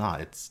 But it's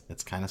not. It's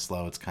kind of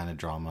slow. It's kind of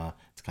drama.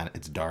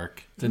 It's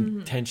dark. It's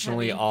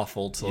intentionally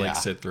awful to Yeah. like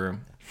sit through.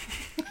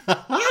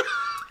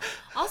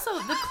 Also,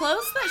 the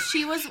clothes that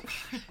she was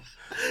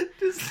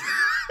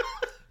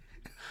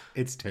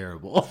It's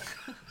terrible.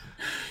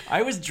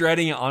 I was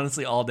dreading it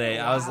honestly all day.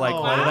 I was like,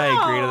 why did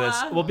I agree to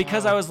this? Well,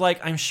 because I was like,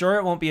 I'm sure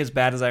it won't be as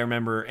bad as I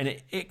remember, and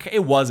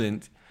it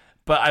wasn't.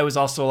 But I was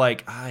also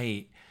like,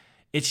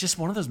 it's just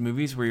one of those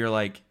movies where you're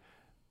like,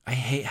 I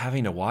hate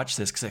having to watch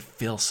this because I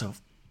feel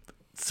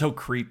so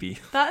creepy.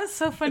 That is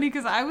so funny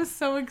because I was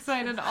so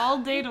excited all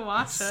day to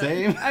watch it.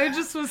 Same. I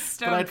just was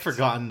stoked. But I'd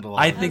forgotten to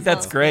like. I think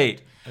that's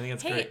great. I think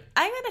that's Hey, great.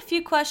 I got a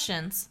few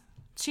questions.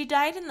 She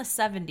died in the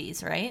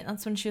 70s, right?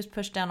 That's when she was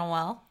pushed down a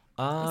well.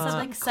 Is it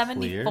like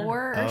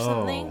 74 or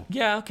something?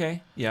 Yeah.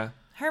 Okay. Yeah.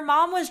 Her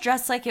mom was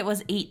dressed like it was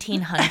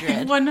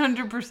 1800.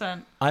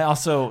 100%. I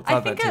also I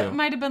thought think that too. it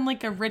might have been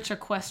like a rich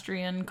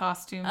equestrian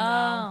costume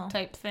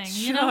type thing.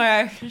 You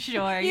know?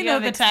 Sure. You know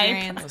have the type.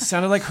 experience. It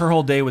sounded like her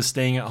whole day was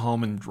staying at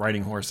home and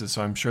riding horses,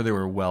 so I'm sure they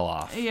were well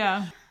off.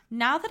 Yeah.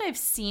 Now that I've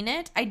seen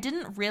it, I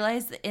didn't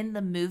realize that in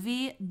the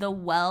movie, the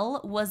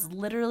well was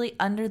literally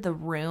under the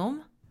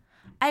room.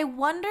 I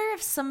wonder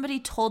if somebody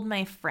told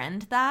my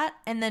friend that,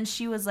 and then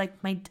she was like,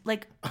 my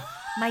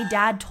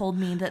dad told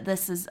me that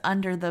this is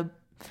under the.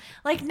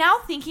 Like now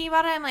thinking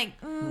about it, I'm like,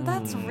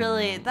 that's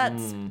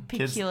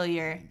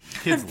peculiar.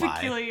 Kids lie.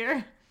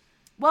 Peculiar.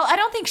 Well, I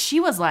don't think she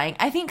was lying.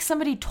 I think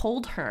somebody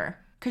told her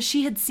because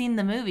she had seen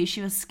the movie.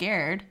 She was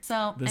scared.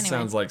 So This anyway.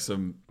 sounds like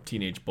some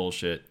teenage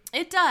bullshit.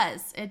 It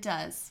does. It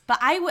does. But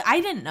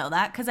I didn't know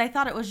that because I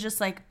thought it was just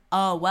like,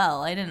 oh,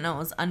 well, I didn't know it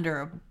was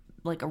under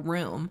a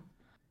room.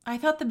 I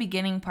thought the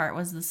beginning part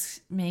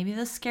was maybe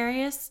the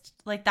scariest.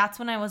 Like that's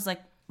when I was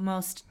like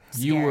most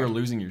scared. You were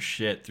losing your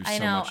shit through I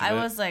so know. much of I it.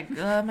 was like,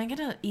 am I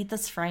gonna eat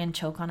this fry and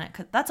choke on it?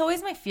 'Cause that's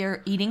always my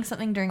fear: eating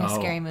something during a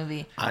scary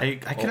movie. I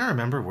cannot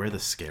remember where the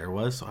scare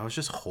was, so I was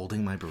just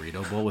holding my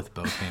burrito bowl with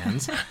both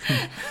hands.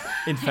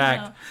 In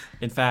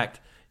fact,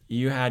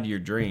 you had your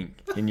drink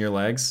in your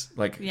legs,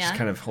 like just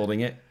kind of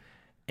holding it,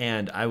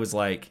 and I was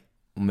like,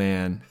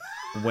 man,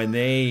 when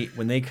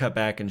they cut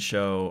back and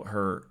show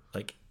her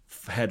like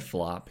head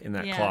flop in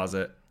that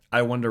closet,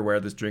 I wonder where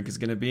this drink is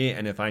going to be,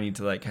 and if I need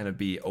to like kind of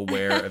be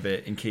aware of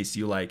it in case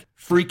you like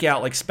freak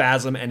out, like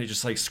spasm, and it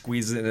just like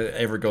squeezes and it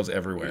ever goes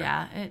everywhere.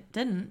 Yeah, it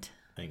didn't.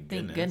 Thank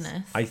Thank goodness.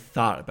 goodness. I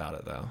thought about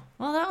it though.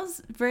 Well, that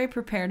was very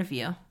prepared of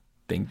you.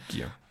 Thank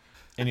you.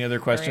 Any other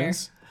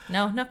questions?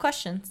 No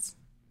questions.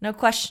 No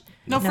question.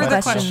 No further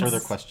No questions. further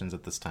questions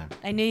at this time.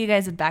 I knew you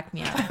guys would back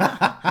me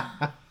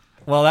up.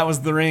 Well, that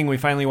was The Ring. We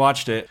finally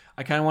watched it.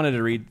 I kind of wanted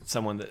to read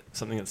something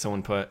that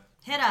someone put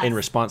Hit us. in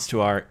response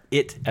to our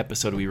It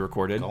episode we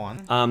recorded. Go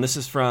on. This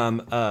is from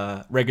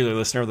a regular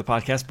listener of the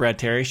podcast, Brad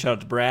Terry. Shout out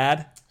to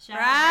Brad.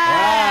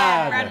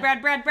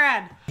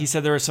 Brad. He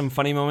said there were some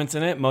funny moments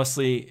in it,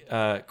 mostly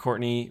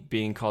Courtney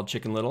being called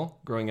Chicken Little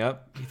growing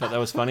up. He thought that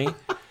was funny.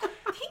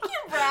 Thank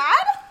you,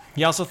 Brad.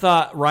 He also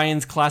thought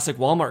Ryan's classic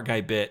Walmart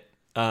guy bit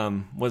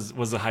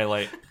was a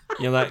highlight.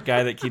 You know, that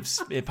guy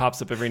that it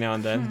pops up every now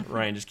and then.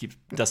 Ryan just keeps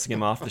dusting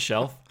him off the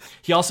shelf.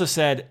 He also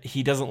said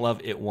he doesn't love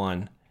It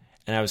 1.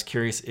 And I was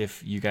curious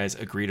if you guys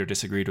agreed or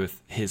disagreed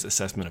with his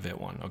assessment of It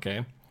 1,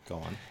 okay? Go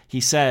on. He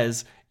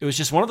says, it was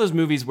just one of those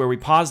movies where we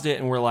paused it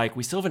and we're like,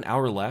 we still have an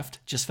hour left.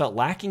 Just felt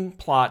lacking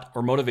plot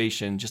or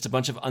motivation. Just a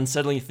bunch of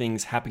unsettling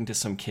things happening to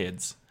some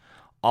kids.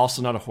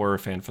 Also not a horror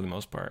fan for the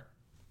most part.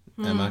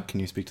 Emma, can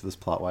you speak to this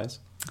plot-wise?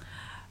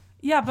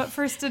 Yeah, but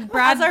first, did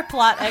Brad... As our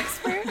plot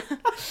expert.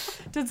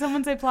 Did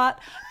someone say plot?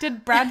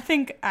 Did Brad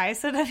think I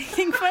said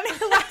anything funny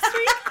last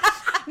week?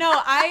 No,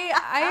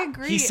 I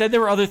agree. He said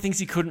there were other things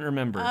he couldn't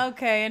remember.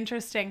 Okay,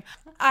 interesting.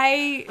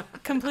 I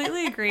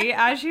completely agree.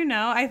 As you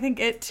know, I think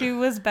It Too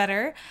was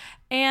better.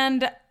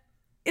 And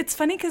it's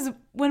funny because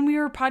when we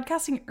were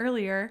podcasting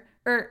earlier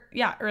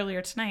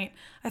tonight,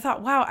 I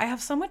thought, wow, I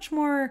have so much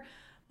more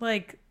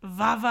like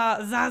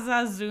Vava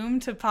Zaza Zoom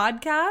to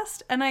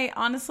podcast. And I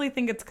honestly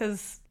think it's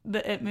because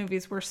the It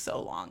movies were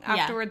so long.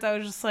 Afterwards, I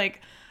was just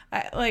like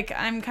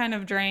I'm kind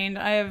of drained.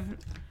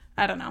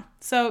 I don't know.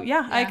 So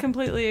yeah, I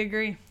completely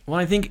agree. Well,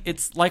 I think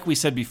it's like we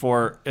said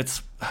before,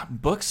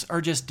 books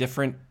are just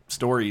different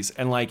stories.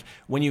 And like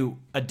when you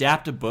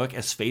adapt a book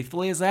as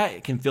faithfully as that,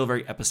 it can feel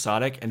very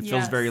episodic and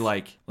feels very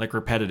like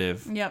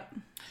repetitive. Yep.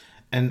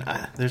 And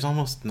there's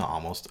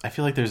I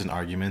feel like there's an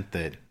argument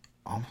that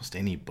almost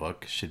any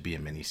book should be a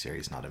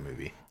miniseries, not a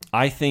movie.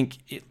 I think,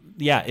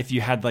 if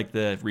you had like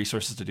the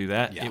resources to do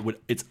that,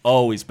 it's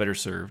always better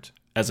served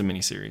as a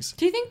miniseries.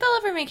 Do you think they'll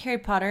ever make Harry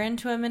Potter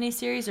into a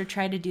miniseries or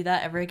try to do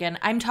that ever again?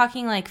 I'm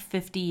talking like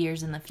 50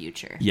 years in the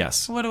future.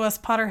 Yes. What do us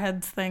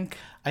Potterheads think?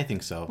 I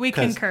think so. We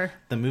 'cause concur.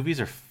 The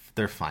movies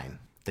they're fine.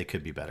 They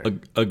could be better.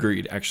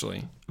 Agreed,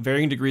 actually.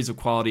 Varying degrees of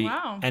quality.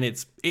 Wow. And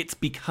it's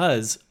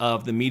because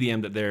of the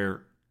medium that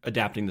they're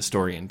adapting the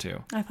story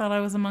into. I thought I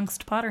was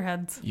amongst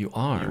Potterheads. You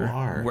are. You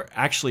are. We're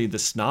actually the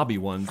snobby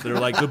ones that are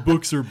like, the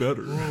books are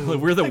better. Like,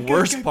 we're the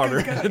worst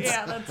Potterheads.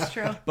 Yeah, that's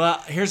true.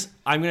 But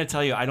I'm going to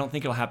tell you, I don't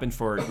think it'll happen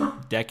for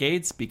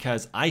decades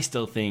because I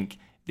still think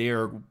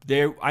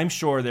I'm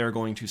sure they're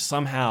going to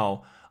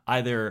somehow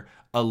either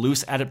a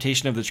loose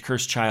adaptation of The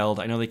Cursed Child.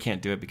 I know they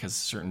can't do it because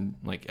certain,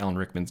 like Alan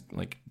Rickman's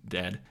like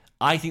dead.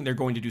 I think they're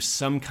going to do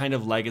some kind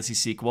of legacy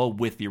sequel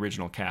with the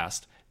original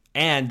cast.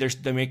 And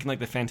they're making like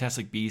the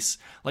Fantastic Beasts.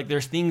 Like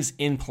there's things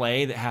in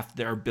play that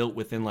are built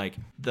within like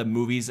the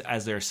movies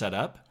as they're set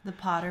up. The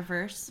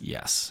Potterverse.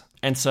 Yes.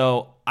 And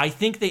so I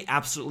think they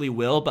absolutely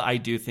will, but I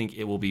do think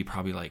it will be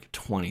probably like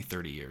 20,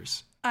 30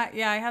 years.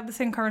 Yeah, I had the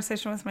same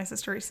conversation with my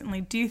sister recently.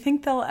 Do you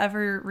think they'll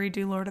ever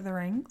redo Lord of the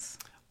Rings?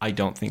 I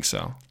don't think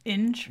so.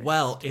 Interesting.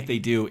 Well, if they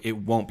do, it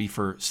won't be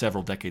for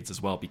several decades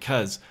as well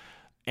because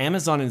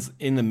Amazon is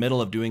in the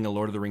middle of doing a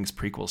Lord of the Rings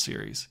prequel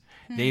series.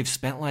 They've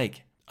spent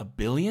like $1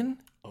 billion.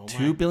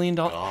 $2 billion,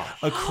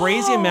 a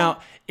crazy amount.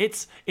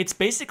 It's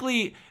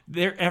basically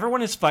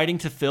everyone is fighting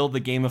to fill the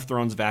Game of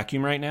Thrones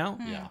vacuum right now.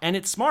 Yeah. And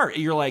it's smart.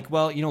 You're like,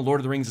 well, Lord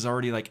of the Rings is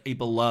already like a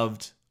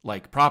beloved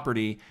like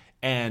property,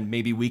 and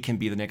maybe we can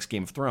be the next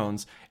Game of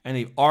Thrones. And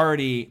they've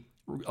already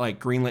like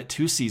greenlit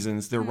 2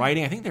 seasons. They're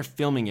writing. I think they're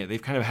filming it.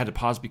 They've kind of had to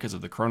pause because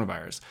of the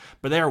coronavirus,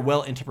 but they are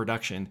well into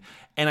production.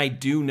 And I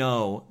do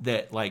know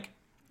that like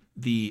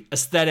the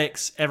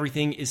aesthetics,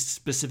 everything is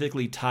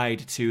specifically tied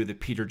to the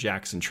Peter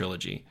Jackson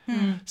trilogy.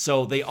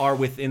 So they are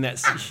within that.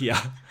 Yeah.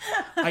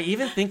 I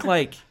even think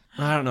like,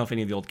 I don't know if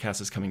any of the old cast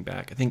is coming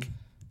back. I think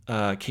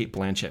Kate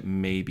Blanchett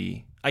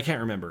maybe. I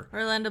can't remember.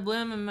 Orlando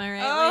Bloom, am I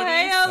right, Oh,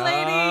 ladies? hey,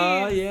 lady.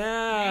 Oh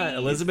yeah,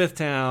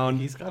 Elizabethtown.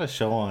 He's got a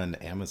show on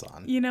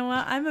Amazon. You know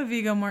what? I'm a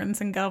Viggo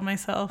Mortensen gal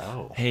myself.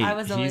 Oh. Hey, I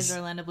was always he's-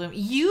 Orlando Bloom.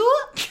 You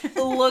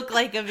look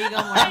like a Viggo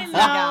Mortensen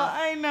gal.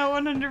 I know,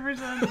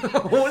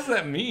 100%. What does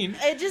that mean?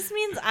 It just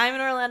means I'm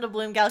an Orlando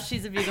Bloom gal.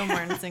 She's a Viggo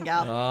Mortensen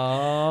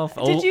gal.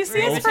 Did you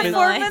see his Old Finn.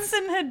 performance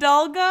in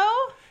Hidalgo?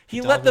 He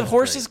let the Douglas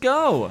horses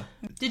go.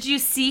 Did you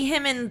see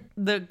him in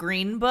the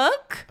Green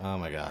Book? Oh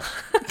my god.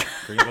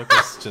 Green Book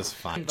is just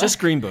fine. Just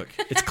Green Book.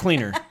 It's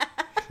cleaner.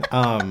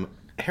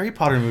 Harry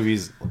Potter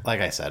movies,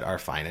 like I said, are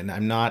fine, and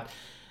I'm not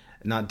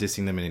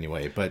dissing them in any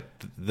way, but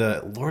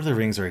the Lord of the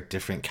Rings are a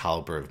different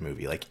caliber of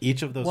movie. Like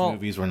each of those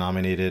movies were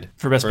nominated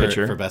For Best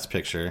Picture. For Best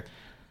Picture.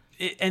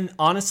 And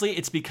honestly,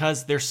 it's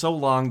because they're so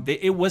long.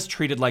 It was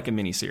treated like a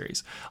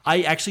miniseries.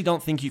 I actually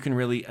don't think you can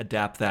really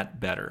adapt that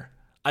better.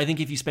 I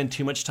think if you spend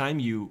too much time,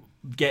 you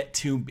get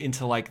too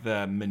into like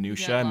the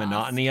minutia and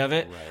monotony of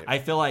it. Right. I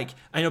feel like,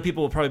 I know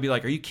people will probably be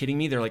like, are you kidding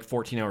me? They're like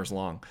 14 hours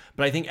long.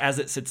 But I think as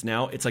it sits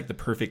now, it's like the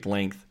perfect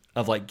length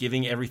of like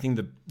giving everything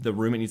the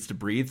room it needs to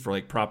breathe for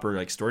like proper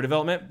like story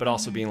development, but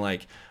also being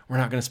like, we're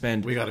not going to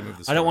spend. We gotta move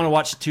the I don't story. want to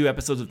watch 2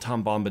 episodes of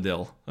Tom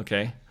Bombadil.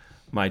 Okay,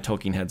 my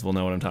Tolkien heads will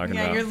know what I'm talking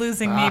Yeah, about. you're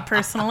losing me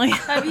personally.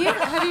 Have you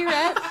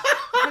read?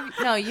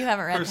 No, you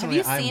haven't read. Personally,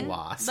 Have you I'm seen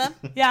lost. them?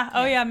 Yeah.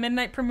 Oh, yeah.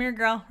 Midnight premiere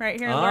girl right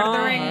here. Lord of the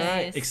All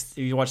Rings. right.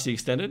 You watched the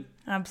extended?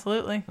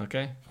 Absolutely.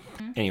 Okay.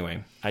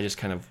 Anyway, I just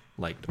kind of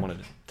wanted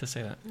to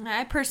say that.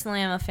 I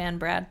personally am a fan,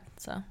 Brad.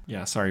 So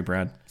Yeah, sorry,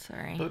 Brad.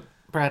 sorry. But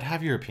Brad,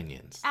 have your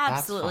opinions. That's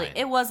Absolutely, fine.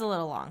 it was a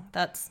little long.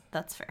 That's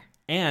fair.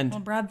 And Well,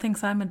 Brad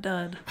thinks I'm a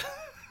dud.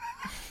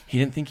 he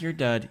didn't think you're a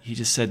dud. He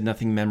just said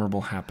nothing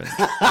memorable happened.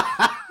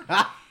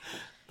 But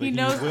He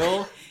knows-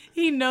 will.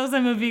 He knows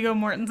I'm a Viggo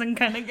Mortensen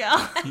kind of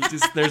gal.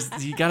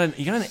 You got an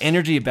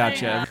energy about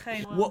you.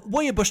 I know.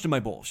 Why you busting my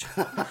balls?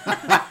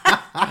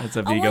 That's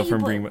a Vigo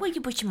from Greenwood. Why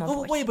you pushing my Oh,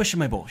 boys? why you busting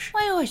my balls?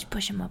 Why you always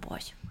pushing my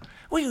boys?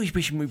 Why you always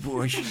busting my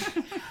balls?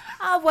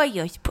 Why you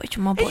always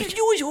pushing my boys?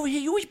 You always over here.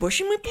 You always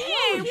busting my balls.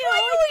 Why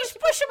you always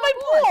pushing my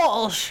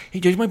balls? Hey,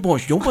 there's my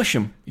balls. Don't bush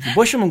him. If you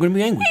bush him, I'm gonna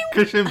be angry.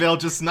 Christian Bale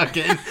just snuck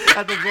in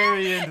at the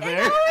very end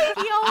there.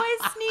 He always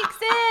sneaks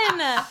in.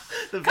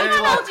 The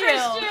very last.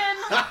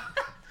 you.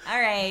 All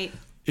right.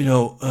 You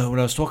know, when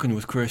I was talking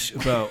with Chris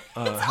about,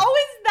 Always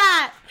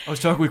that. I was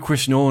talking with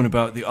Chris Nolan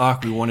about the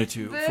arc we wanted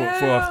to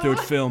for our third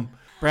film.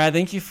 Brad,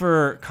 thank you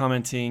for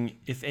commenting.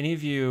 If any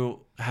of you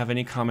have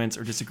any comments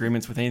or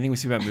disagreements with anything we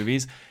see about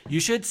movies, you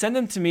should send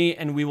them to me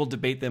and we will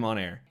debate them on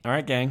air. All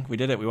right, gang, we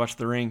did it. We watched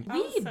The Ring.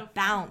 We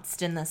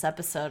bounced in this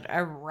episode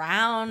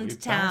around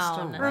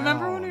town. around.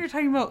 Remember when we were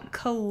talking about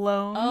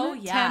Cologne Oh,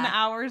 yeah. 10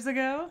 hours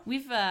ago?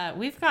 We've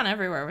gone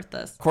everywhere with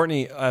this.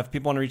 Courtney, if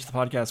people want to reach the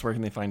podcast, where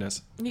can they find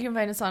us? You can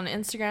find us on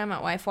Instagram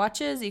at Wife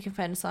Watches. You can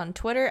find us on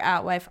Twitter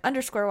at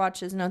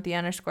wife_watches, note the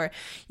underscore.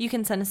 You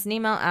can send us an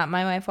email at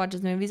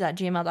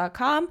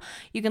mywifewatchesmovies@gmail.com.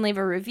 You can leave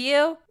a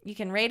review. You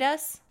can rate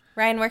us.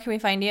 Ryan, where can we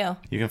find you?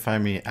 You can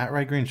find me at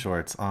Ray Green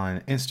Shorts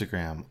on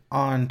Instagram,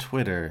 on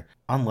Twitter,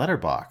 on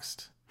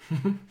Letterboxd.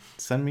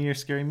 Send me your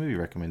scary movie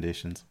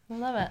recommendations. I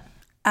love it.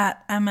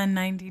 At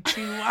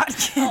Emma92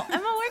 Watkins. Emma,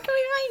 where can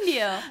we find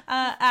you?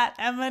 At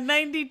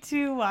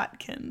Emma92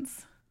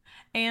 Watkins.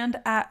 And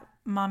at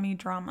Mommy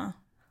Drama.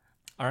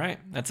 All right,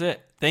 that's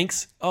it.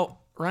 Thanks. Oh,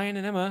 Ryan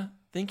and Emma,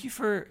 thank you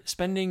for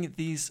spending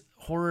these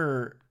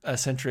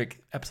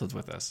horror-centric episodes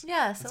with us.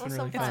 Yes, it was been so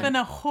really fun. It's been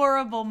a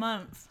horrible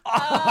month.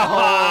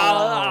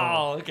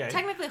 Oh, okay.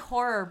 Technically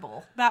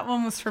horrible. That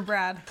one was for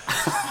Brad.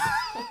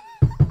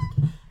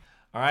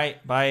 All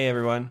right, bye,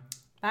 everyone.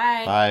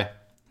 Bye. Bye.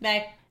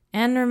 Bye.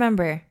 And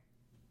remember,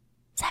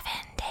 7.